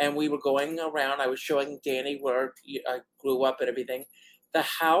 and we were going around. I was showing Danny where I grew up and everything. The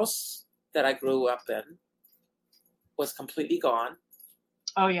house that I grew up in was completely gone.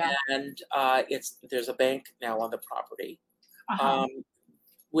 Oh yeah. And there's a bank now on the property. Uh-huh.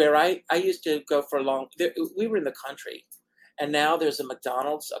 Where I used to go for we were in the country, and now there's a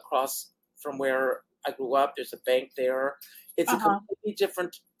McDonald's across from where I grew up. There's a bank there. It's a completely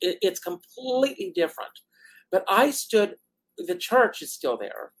different. It's completely different. But the church is still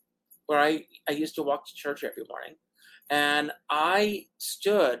there, where I used to walk to church every morning, and I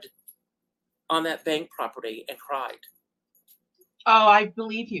stood on that bank property and cried. Oh, I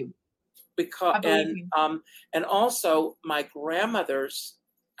believe you. And also my grandmother's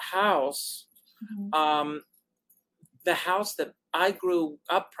house, the house that I grew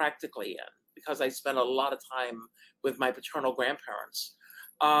up practically in, because I spent a lot of time with my paternal grandparents.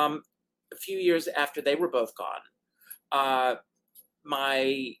 A few years after they were both gone,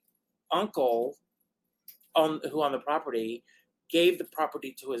 my uncle, who owned the property, gave the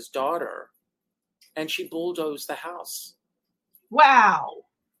property to his daughter, and she bulldozed the house. Wow.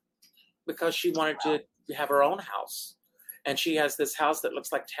 Because she wanted to have her own house. And she has this house that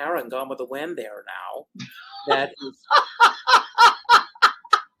looks like Tara and Gone with the Wind there now. That is...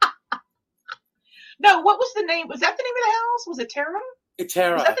 No, what was the name? Was that the name of the house? Was it Tara?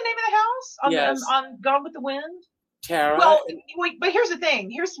 Tara. Was that the name of the house? Yes. On Gone with the Wind? Tara. Well, wait, but here's the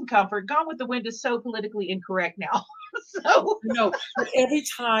thing. Here's some comfort. Gone with the Wind is so politically incorrect now. So no, but every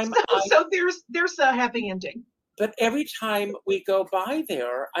time so there's a happy ending. But every time we go by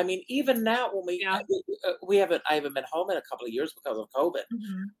there, I mean, even now when I haven't been home in a couple of years because of COVID.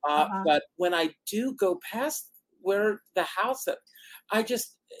 But when I do go past where the house that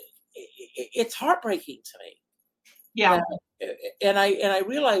it's heartbreaking to me. Yeah. And I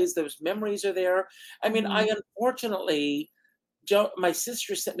realize those memories are there. I mean, I unfortunately my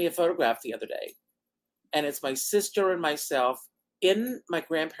sister sent me a photograph the other day, and it's my sister and myself in my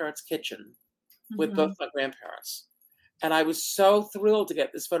grandparents' kitchen with both my grandparents. And I was so thrilled to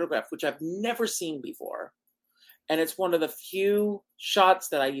get this photograph, which I've never seen before. And it's one of the few shots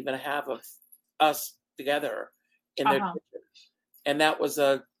that I even have of us together in their kitchen. And that was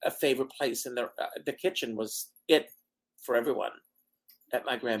a favorite place. And the kitchen was it for everyone at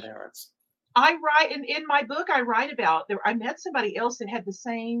my grandparents. I write in my book. I write about there. I met somebody else that had the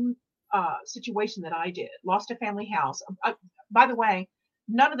same situation that I did. Lost a family house. By the way,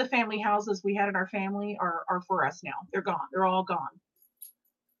 none of the family houses we had in our family are for us now. They're gone. They're all gone.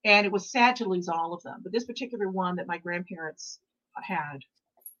 And it was sad to lose all of them. But this particular one that my grandparents had,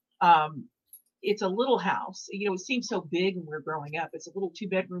 it's a little house. You know, it seemed so big when we were growing up. It's a little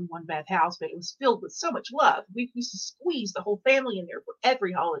 2-bedroom, 1-bath house, but it was filled with so much love. We used to squeeze the whole family in there for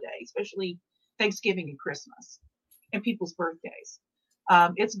every holiday, especially Thanksgiving and Christmas and people's birthdays.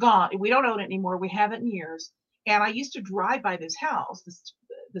 It's gone. We don't own it anymore. We haven't in years. And I used to drive by this house.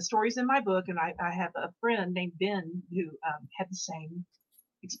 The story's in my book, and I have a friend named Ben who had the same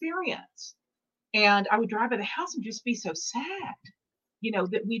experience. And I would drive by the house and just be so sad, you know,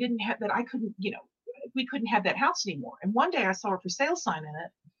 that we didn't have that. I couldn't, you know, we couldn't have that house anymore. And one day I saw a for sale sign in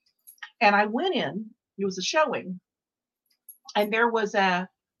it, and I went in. It was a showing, and there was a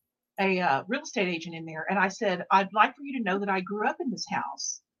real estate agent in there. And I said, I'd like for you to know that I grew up in this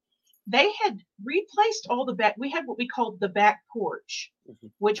house. They had replaced all the back. We had what we called the back porch,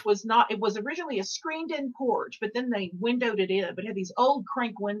 which was not, it was originally a screened in porch, but then they windowed it in, but it had these old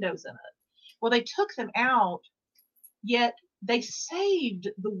crank windows in it. Well, they took them out, yet they saved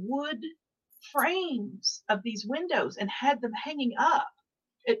the wood frames of these windows and had them hanging up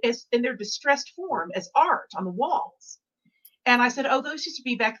in their distressed form as art on the walls. And I said, oh, those used to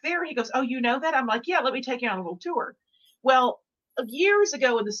be back there. He goes, oh, you know that? I'm like, yeah, let me take you on a little tour. Well, years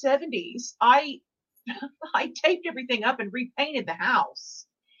ago in the 70s, I taped everything up and repainted the house.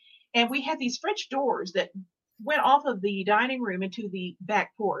 And we had these French doors that went off of the dining room into the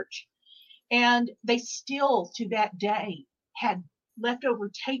back porch. And they still, to that day, had leftover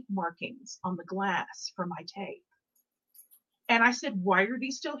tape markings on the glass from my tape. And I said, why are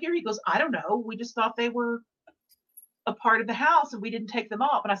these still here? He goes, I don't know. We just thought they were a part of the house and we didn't take them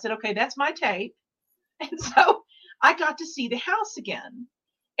off. And I said, okay, that's my tape. And so I got to see the house again.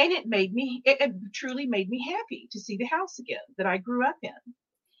 And it truly made me happy to see the house again that I grew up in.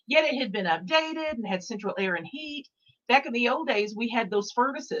 Yet it had been updated and had central air and heat. Back in the old days, we had those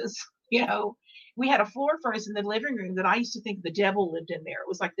furnaces, you know, we had a floor furnace in the living room that I used to think the devil lived in there. It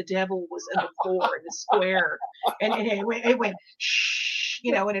was like the devil was in the floor in the square. And it went, shh,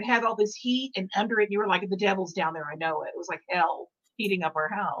 you know, and it had all this heat, and under it, you were like, the devil's down there. I know it. It was like hell heating up our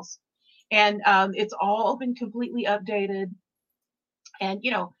house. And it's all been completely updated. And,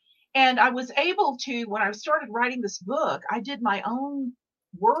 you know, and I was able to, when I started writing this book, I did my own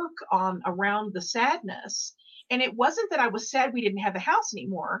work on around the sadness. And it wasn't that I was sad we didn't have the house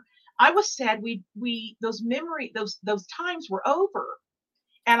anymore. I was sad those times were over.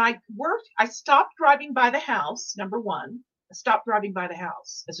 And I stopped driving by the house, number one. I stopped driving by the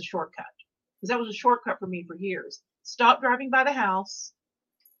house as a shortcut, because that was a shortcut for me for years. Stopped driving by the house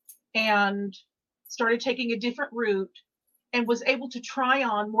and started taking a different route, and was able to try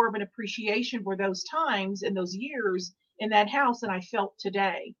on more of an appreciation for those times and those years in that house than I felt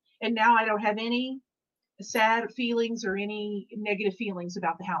today. And now I don't have any sad feelings or any negative feelings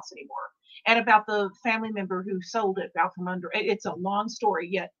about the house anymore, and about the family member who sold it out from under. It's a long story,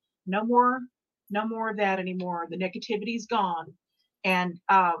 yet no more of that anymore. The negativity's gone. And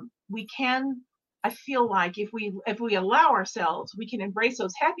I feel like if we allow ourselves, we can embrace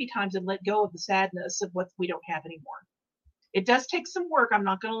those happy times and let go of the sadness of what we don't have anymore. It does take some work, I'm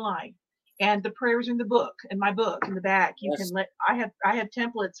not going to lie. And the prayers in the book, in my book, in the back, you can I have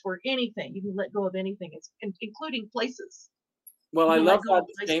templates for anything. You can let go of anything, including places. Well, I love what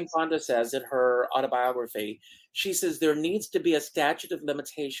Jane Fonda says in her autobiography. She says there needs to be a statute of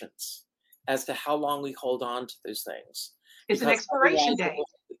limitations as to how long we hold on to those things. It's an expiration date.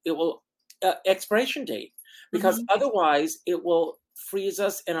 It will expiration date, because otherwise it will freeze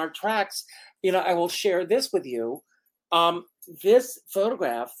us in our tracks. You know, I will share this with you. This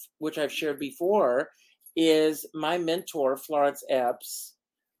photograph, which I've shared before, is my mentor, Florence Epps.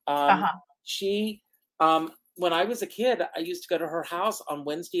 She, when I was a kid, I used to go to her house on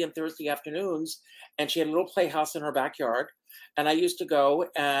Wednesday and Thursday afternoons, and she had a little playhouse in her backyard. And I used to go,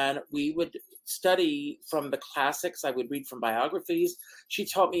 and we would study from the classics. I would read from biographies. She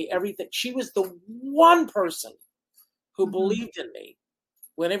taught me everything. She was the one person who believed in me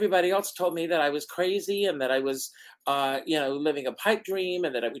when everybody else told me that I was crazy and that I was, living a pipe dream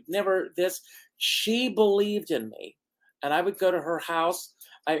and that I would never this. She believed in me, and I would go to her house.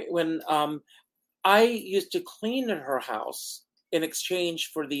 When I used to clean at her house in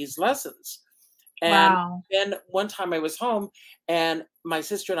exchange for these lessons. And then one time I was home, and my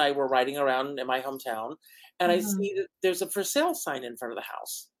sister and I were riding around in my hometown, and I see that there's a for sale sign in front of the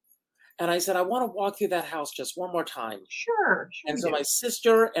house. And I said, I want to walk through that house just one more time. Sure. And so my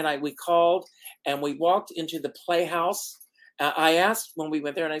sister and we called and we walked into the playhouse. I asked when we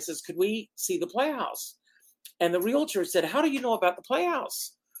went there and I says, could we see the playhouse? And the realtor said, how do you know about the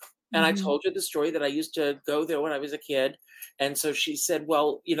playhouse? And I told her the story that I used to go there when I was a kid. And so she said,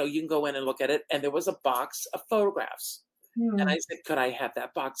 well, you can go in and look at it. And there was a box of photographs. And I said, could I have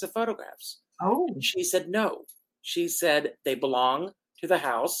that box of photographs? Oh. And she said, no. She said, they belong to the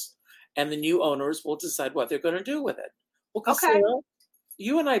house and the new owners will decide what they're going to do with it. Well, Kassira,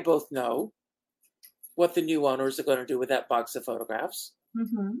 you and I both know what the new owners are going to do with that box of photographs.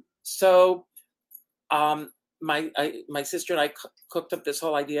 So my sister and I cooked up this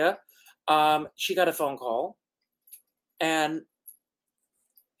whole idea. She got a phone call, and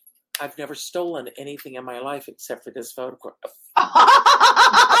I've never stolen anything in my life except for this photograph.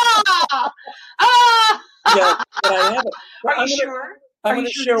 Yeah, but I haven't. Are you sure? Are you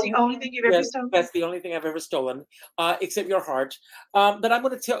sure it's the only thing you've ever stolen? That's the only thing I've ever stolen, except your heart. But I'm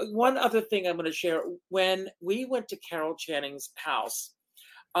going to tell one other thing I'm going to share. When we went to Carol Channing's house,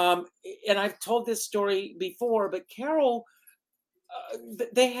 and I've told this story before, but Carol,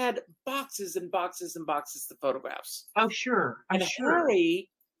 they had boxes and boxes and boxes of photographs. Oh, sure. And Harry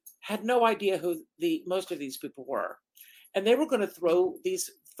had no idea who most of these people were. And they were going to throw these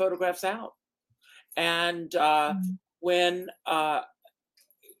photographs out. And when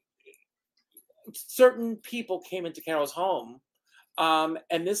certain people came into Carol's home,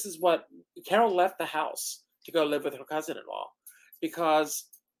 and this is what Carol left the house to go live with her cousin-in-law, because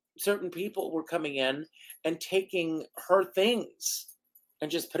certain people were coming in and taking her things and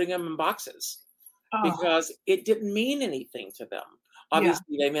just putting them in boxes because it didn't mean anything to them.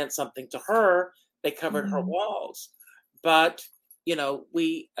 Obviously, they meant something to her. They covered her walls. But,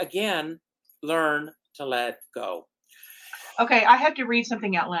 we, again, learn to let go. Okay, I have to read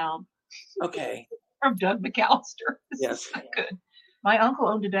something out loud. Okay. From Doug McAllister. Yes. Is not good. My uncle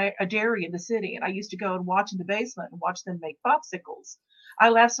owned a dairy in the city, and I used to go and watch in the basement and watch them make popsicles. I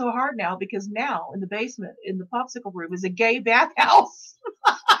laugh so hard now because now in the basement, in the popsicle room, is a gay bathhouse.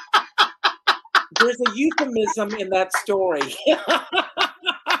 There's a euphemism in that story.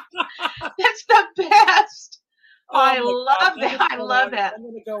 That's the best. I love that. I love that.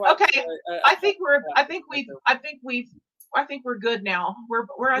 Okay, I think we're good now.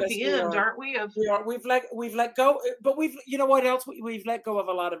 We're at the end, aren't we? We are. We've let go, but you know what else? We've let go of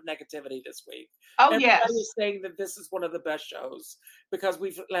a lot of negativity this week. Oh, Everybody yes. is saying that this is one of the best shows because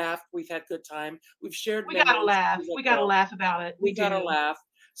we've laughed, we've had good time, we've shared. We gotta laugh. We gotta laugh about it. We gotta laugh.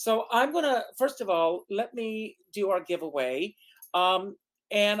 So I'm gonna first of all let me do our giveaway, and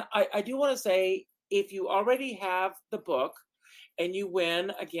I do want to say if you already have the book and you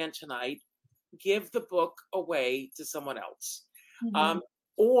win again tonight, give the book away to someone else.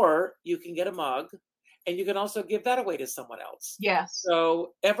 Or you can get a mug and you can also give that away to someone else. Yes.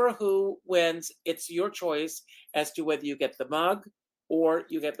 So ever who wins, it's your choice as to whether you get the mug or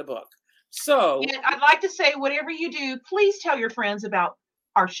you get the book. So and I'd like to say, whatever you do, please tell your friends about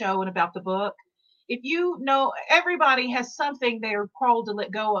our show and about the book. If you know, everybody has something they're called to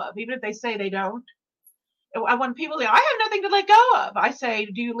let go of, even if they say they don't. I want people to say, I have nothing to let go of. I say,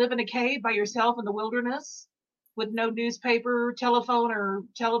 do you live in a cave by yourself in the wilderness with no newspaper, telephone, or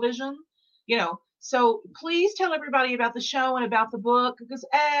television? So please tell everybody about the show and about the book because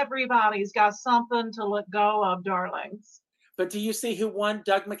everybody's got something to let go of, darlings. But do you see who won?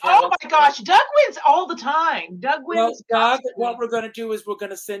 Doug McAllister. Oh my gosh, Doug wins all the time. Doug wins. Well, Doug, what we're going to do is we're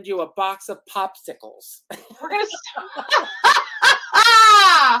going to send you a box of popsicles. We're going to.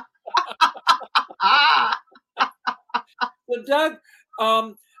 So Doug,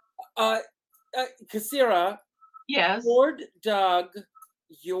 Kassira, yes, forward Doug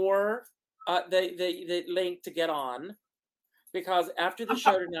your the link to get on, because after the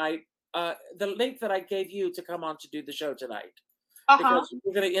show tonight, the link that I gave you to come on to do the show tonight, because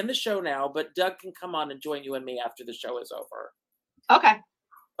we're going to end the show now, but Doug can come on and join you and me after the show is over.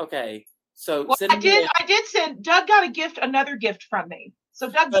 Okay. So I did send Doug got another gift from me. So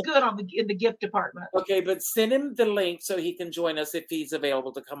Doug's good in the gift department. Okay, but send him the link so he can join us if he's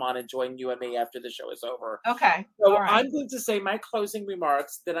available to come on and join you and me after the show is over. Okay. So I'm going to say my closing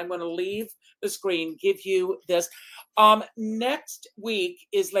remarks, then I'm going to leave the screen, give you this. Next week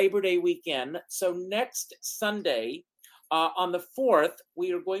is Labor Day weekend. So next Sunday, on the 4th,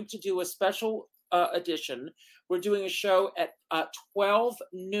 we are going to do a special edition. We're doing a show at 12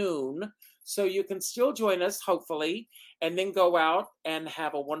 noon. So you can still join us, hopefully, and then go out and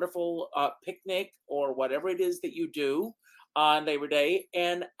have a wonderful picnic or whatever it is that you do on Labor Day.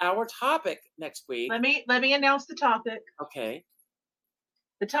 And our topic next week. Let me announce the topic. Okay.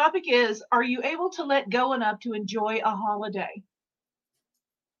 The topic is, are you able to let go enough to enjoy a holiday?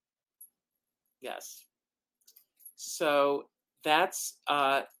 Yes. So that's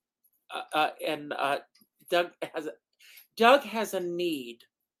and Doug has a need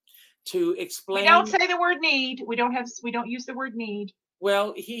to explain. We don't say the word need. We don't use the word need.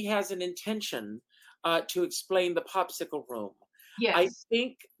 Well, he has an intention to explain the popsicle room. Yes. I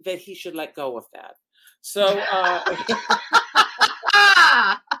think that he should let go of that. So,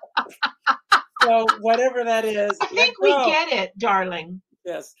 so whatever that is, I think we get it, darling.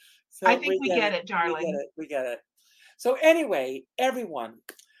 Yes. So I think we get it, darling. We get it. So anyway, everyone,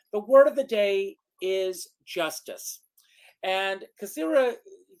 the word of the day is justice. And Kassira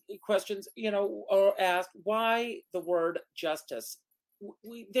questions, or asked why the word justice.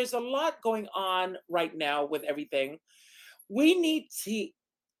 There's a lot going on right now with everything. We need to,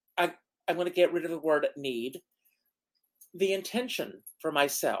 I'm going to get rid of the word need, the intention for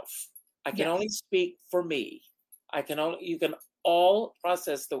myself. I can only speak for me. You can all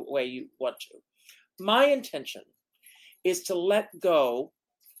process the way you want to. My intention is to let go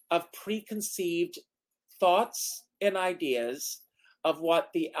of preconceived thoughts and ideas of what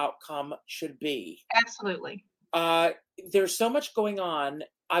the outcome should be. Absolutely. There's so much going on.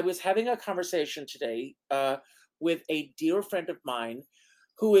 I was having a conversation today with a dear friend of mine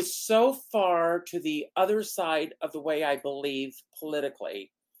who is so far to the other side of the way I believe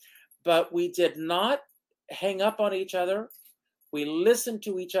politically, but we did not hang up on each other. We listened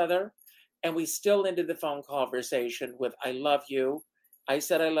to each other, and we still ended the phone conversation with, I love you. I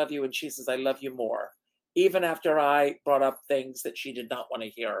said, I love you. And she says, I love you more, even after I brought up things that she did not want to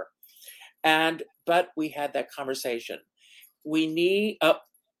hear. But we had that conversation. My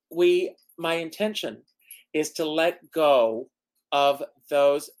intention is to let go of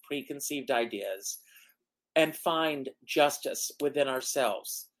those preconceived ideas and find justice within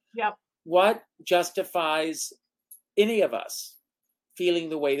ourselves. Yep. What justifies any of us feeling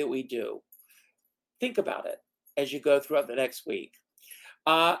the way that we do? Think about it as you go throughout the next week.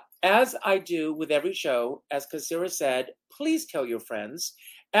 As I do with every show, as Kassira said, please tell your friends.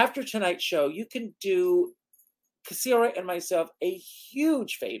 After tonight's show, you can do Kassira and myself a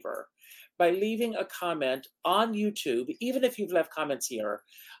huge favor by leaving a comment on YouTube, even if you've left comments here,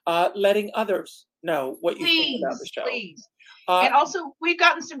 letting others know what you think about the show. Please. And also, we've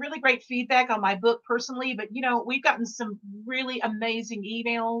gotten some really great feedback on my book personally, but we've gotten some really amazing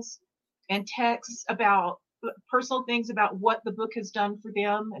emails and texts about personal things about what the book has done for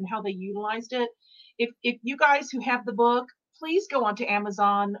them and how they utilized it. If you guys who have the book, please go onto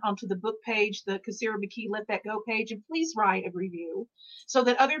Amazon, onto the book page, the Kassira McKee Let That Go page, and please write a review so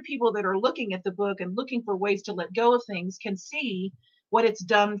that other people that are looking at the book and looking for ways to let go of things can see what it's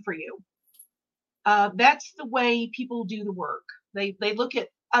done for you. That's the way people do the work. They look at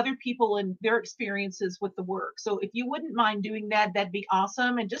other people and their experiences with the work. So if you wouldn't mind doing that, that'd be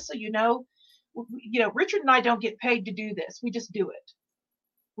awesome. And just so you know, Richard and I don't get paid to do this. We just do it.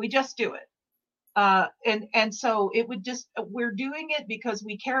 We just do it. And so we're doing it because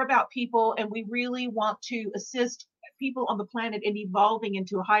we care about people and we really want to assist people on the planet in evolving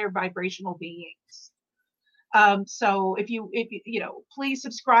into higher vibrational beings. So if you please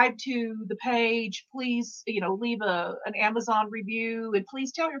subscribe to the page, please, leave an Amazon review, and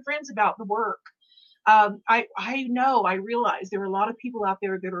please tell your friends about the work. I realize there are a lot of people out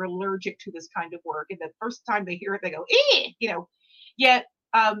there that are allergic to this kind of work. And the first time they hear it, they go, yet,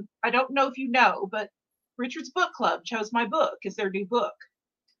 I don't know if you know, but Richard's Book Club chose my book as their new book.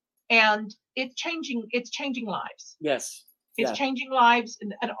 And it's changing lives. Yes. It's changing lives,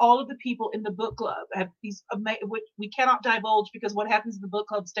 and all of the people in the book club have these which we cannot divulge because what happens in the book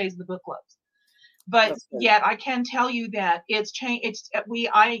club stays in the book clubs. But yet I can tell you that it's changed. We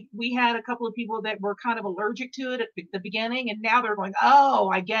had a couple of people that were kind of allergic to it at the beginning, and now they're going, oh,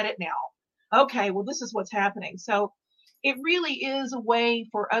 I get it now. Okay, well, this is what's happening. So it really is a way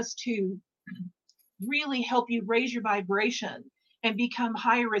for us to really help you raise your vibration and become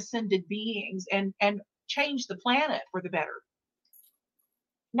higher ascended beings and change the planet for the better.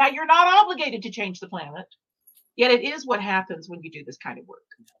 Now, you're not obligated to change the planet, yet it is what happens when you do this kind of work.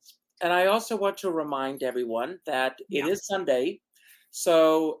 And I also want to remind everyone that it is Sunday.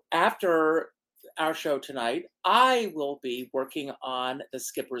 So after our show tonight, I will be working on the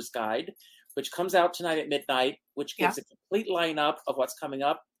Skipper's Guide, which comes out tonight at midnight, which gives a complete lineup of what's coming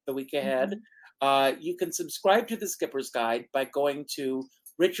up the week ahead. You can subscribe to the Skipper's Guide by going to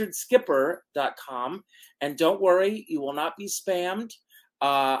richardskipper.com. And don't worry, you will not be spammed.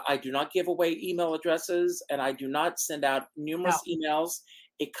 I do not give away email addresses, and I do not send out numerous emails.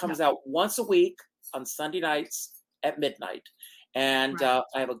 It comes out once a week on Sunday nights at midnight. And I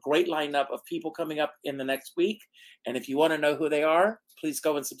have a great lineup of people coming up in the next week. And if you want to know who they are, please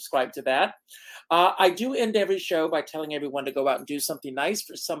go and subscribe to that. I do end every show by telling everyone to go out and do something nice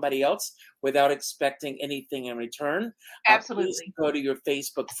for somebody else without expecting anything in return. Absolutely. Please go to your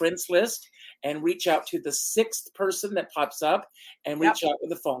Facebook friends list and reach out to the sixth person that pops up and reach out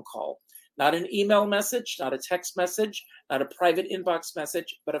with a phone call. Not an email message, not a text message, not a private inbox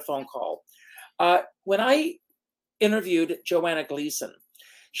message, but a phone call. When I interviewed Joanna Gleason,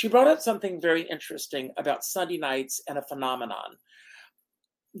 she brought up something very interesting about Sunday nights and a phenomenon.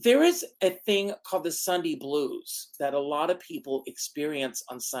 There is a thing called the Sunday blues that a lot of people experience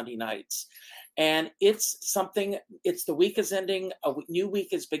on Sunday nights. And it's the week is ending, a new week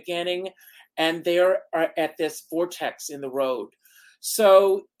is beginning, and they're at this vortex in the road.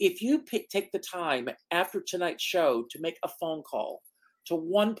 So if you take the time after tonight's show to make a phone call to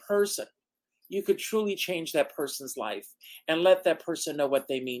one person, you could truly change that person's life and let that person know what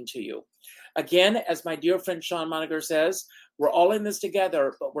they mean to you. Again, as my dear friend Sean Moniger says, we're all in this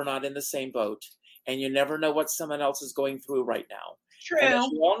together, but we're not in the same boat. And you never know what someone else is going through right now. True. And as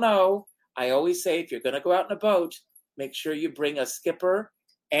you all know, I always say, if you're going to go out in a boat, make sure you bring a skipper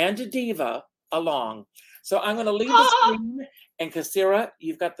and a diva along. So I'm going to leave the screen. And Kassira,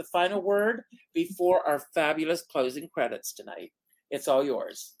 you've got the final word before our fabulous closing credits tonight. It's all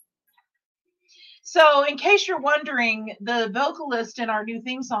yours. So in case you're wondering, the vocalist in our new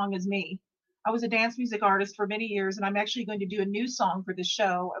theme song is me. I was a dance music artist for many years, and I'm actually going to do a new song for the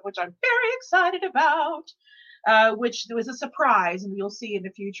show, which I'm very excited about, which was a surprise, and you'll see in the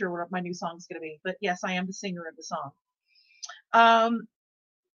future what my new song is going to be. But yes, I am the singer of the song.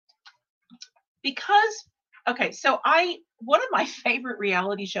 One of my favorite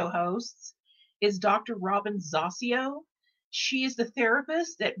reality show hosts is Dr. Robin Zossio. She is the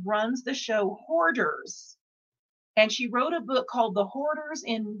therapist that runs the show Hoarders, and she wrote a book called The Hoarder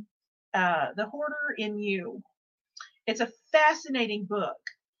in You. It's a fascinating book,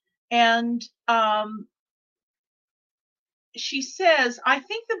 and she says, I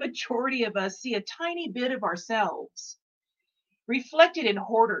think the majority of us see a tiny bit of ourselves reflected in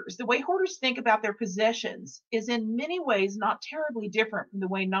hoarders. The way hoarders think about their possessions is in many ways not terribly different from the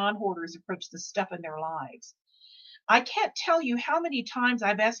way non-hoarders approach the stuff in their lives. I can't tell you how many times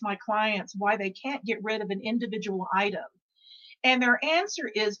I've asked my clients why they can't get rid of an individual item. And their answer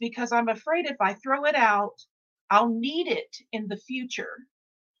is because I'm afraid if I throw it out, I'll need it in the future.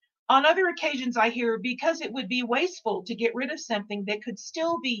 On other occasions, I hear because it would be wasteful to get rid of something that could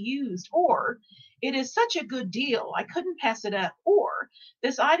still be used, or it is such a good deal, I couldn't pass it up, or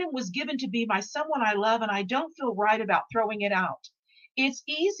this item was given to me by someone I love and I don't feel right about throwing it out. It's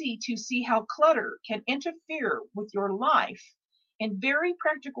easy to see how clutter can interfere with your life in very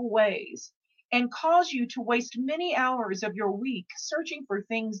practical ways and cause you to waste many hours of your week searching for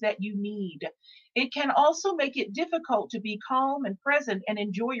things that you need. It can also make it difficult to be calm and present and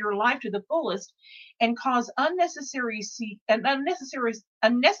enjoy your life to the fullest, and cause unnecessary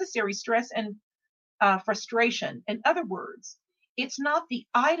stress and frustration. In other words, it's not the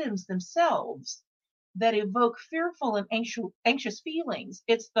items themselves that evoke fearful and anxious feelings.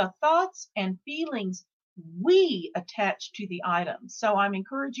 It's the thoughts and feelings we attach to the items. So I'm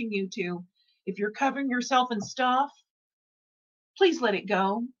encouraging you to, if you're covering yourself in stuff, please let it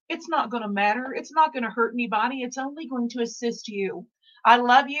go. It's not going to matter. It's not going to hurt anybody. It's only going to assist you. I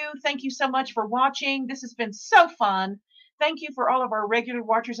love you. Thank you so much for watching. This has been so fun. Thank you for all of our regular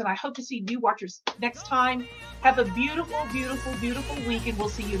watchers, and I hope to see new watchers next time. Have a beautiful, beautiful, beautiful week, and we'll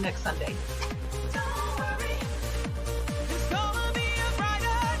see you next Sunday.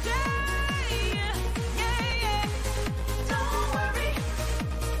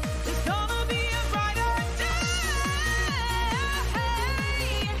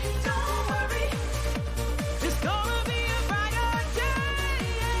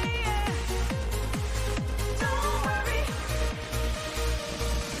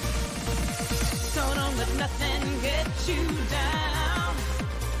 Nothing gets you down.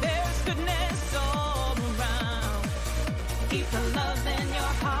 There's goodness all around. Keep the love in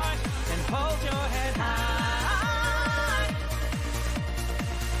your heart and hold your head high.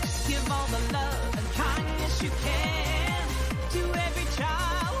 Give all the love and kindness you can to every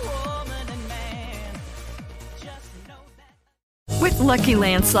child, woman, and man. Just know that. With Lucky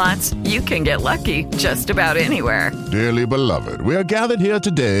Land Slots, you can get lucky just about anywhere. Dearly beloved, we are gathered here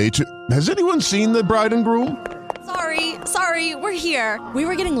today to... Has anyone seen the bride and groom? Sorry, we're here. We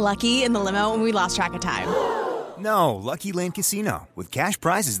were getting lucky in the limo and we lost track of time. No, Lucky Land Casino, with cash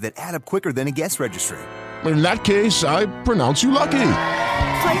prizes that add up quicker than a guest registry. In that case, I pronounce you lucky.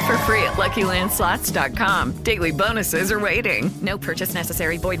 Play for free at LuckyLandSlots.com. Daily bonuses are waiting. No purchase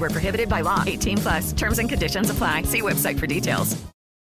necessary. Void where prohibited by law. 18+. Terms and conditions apply. See website for details.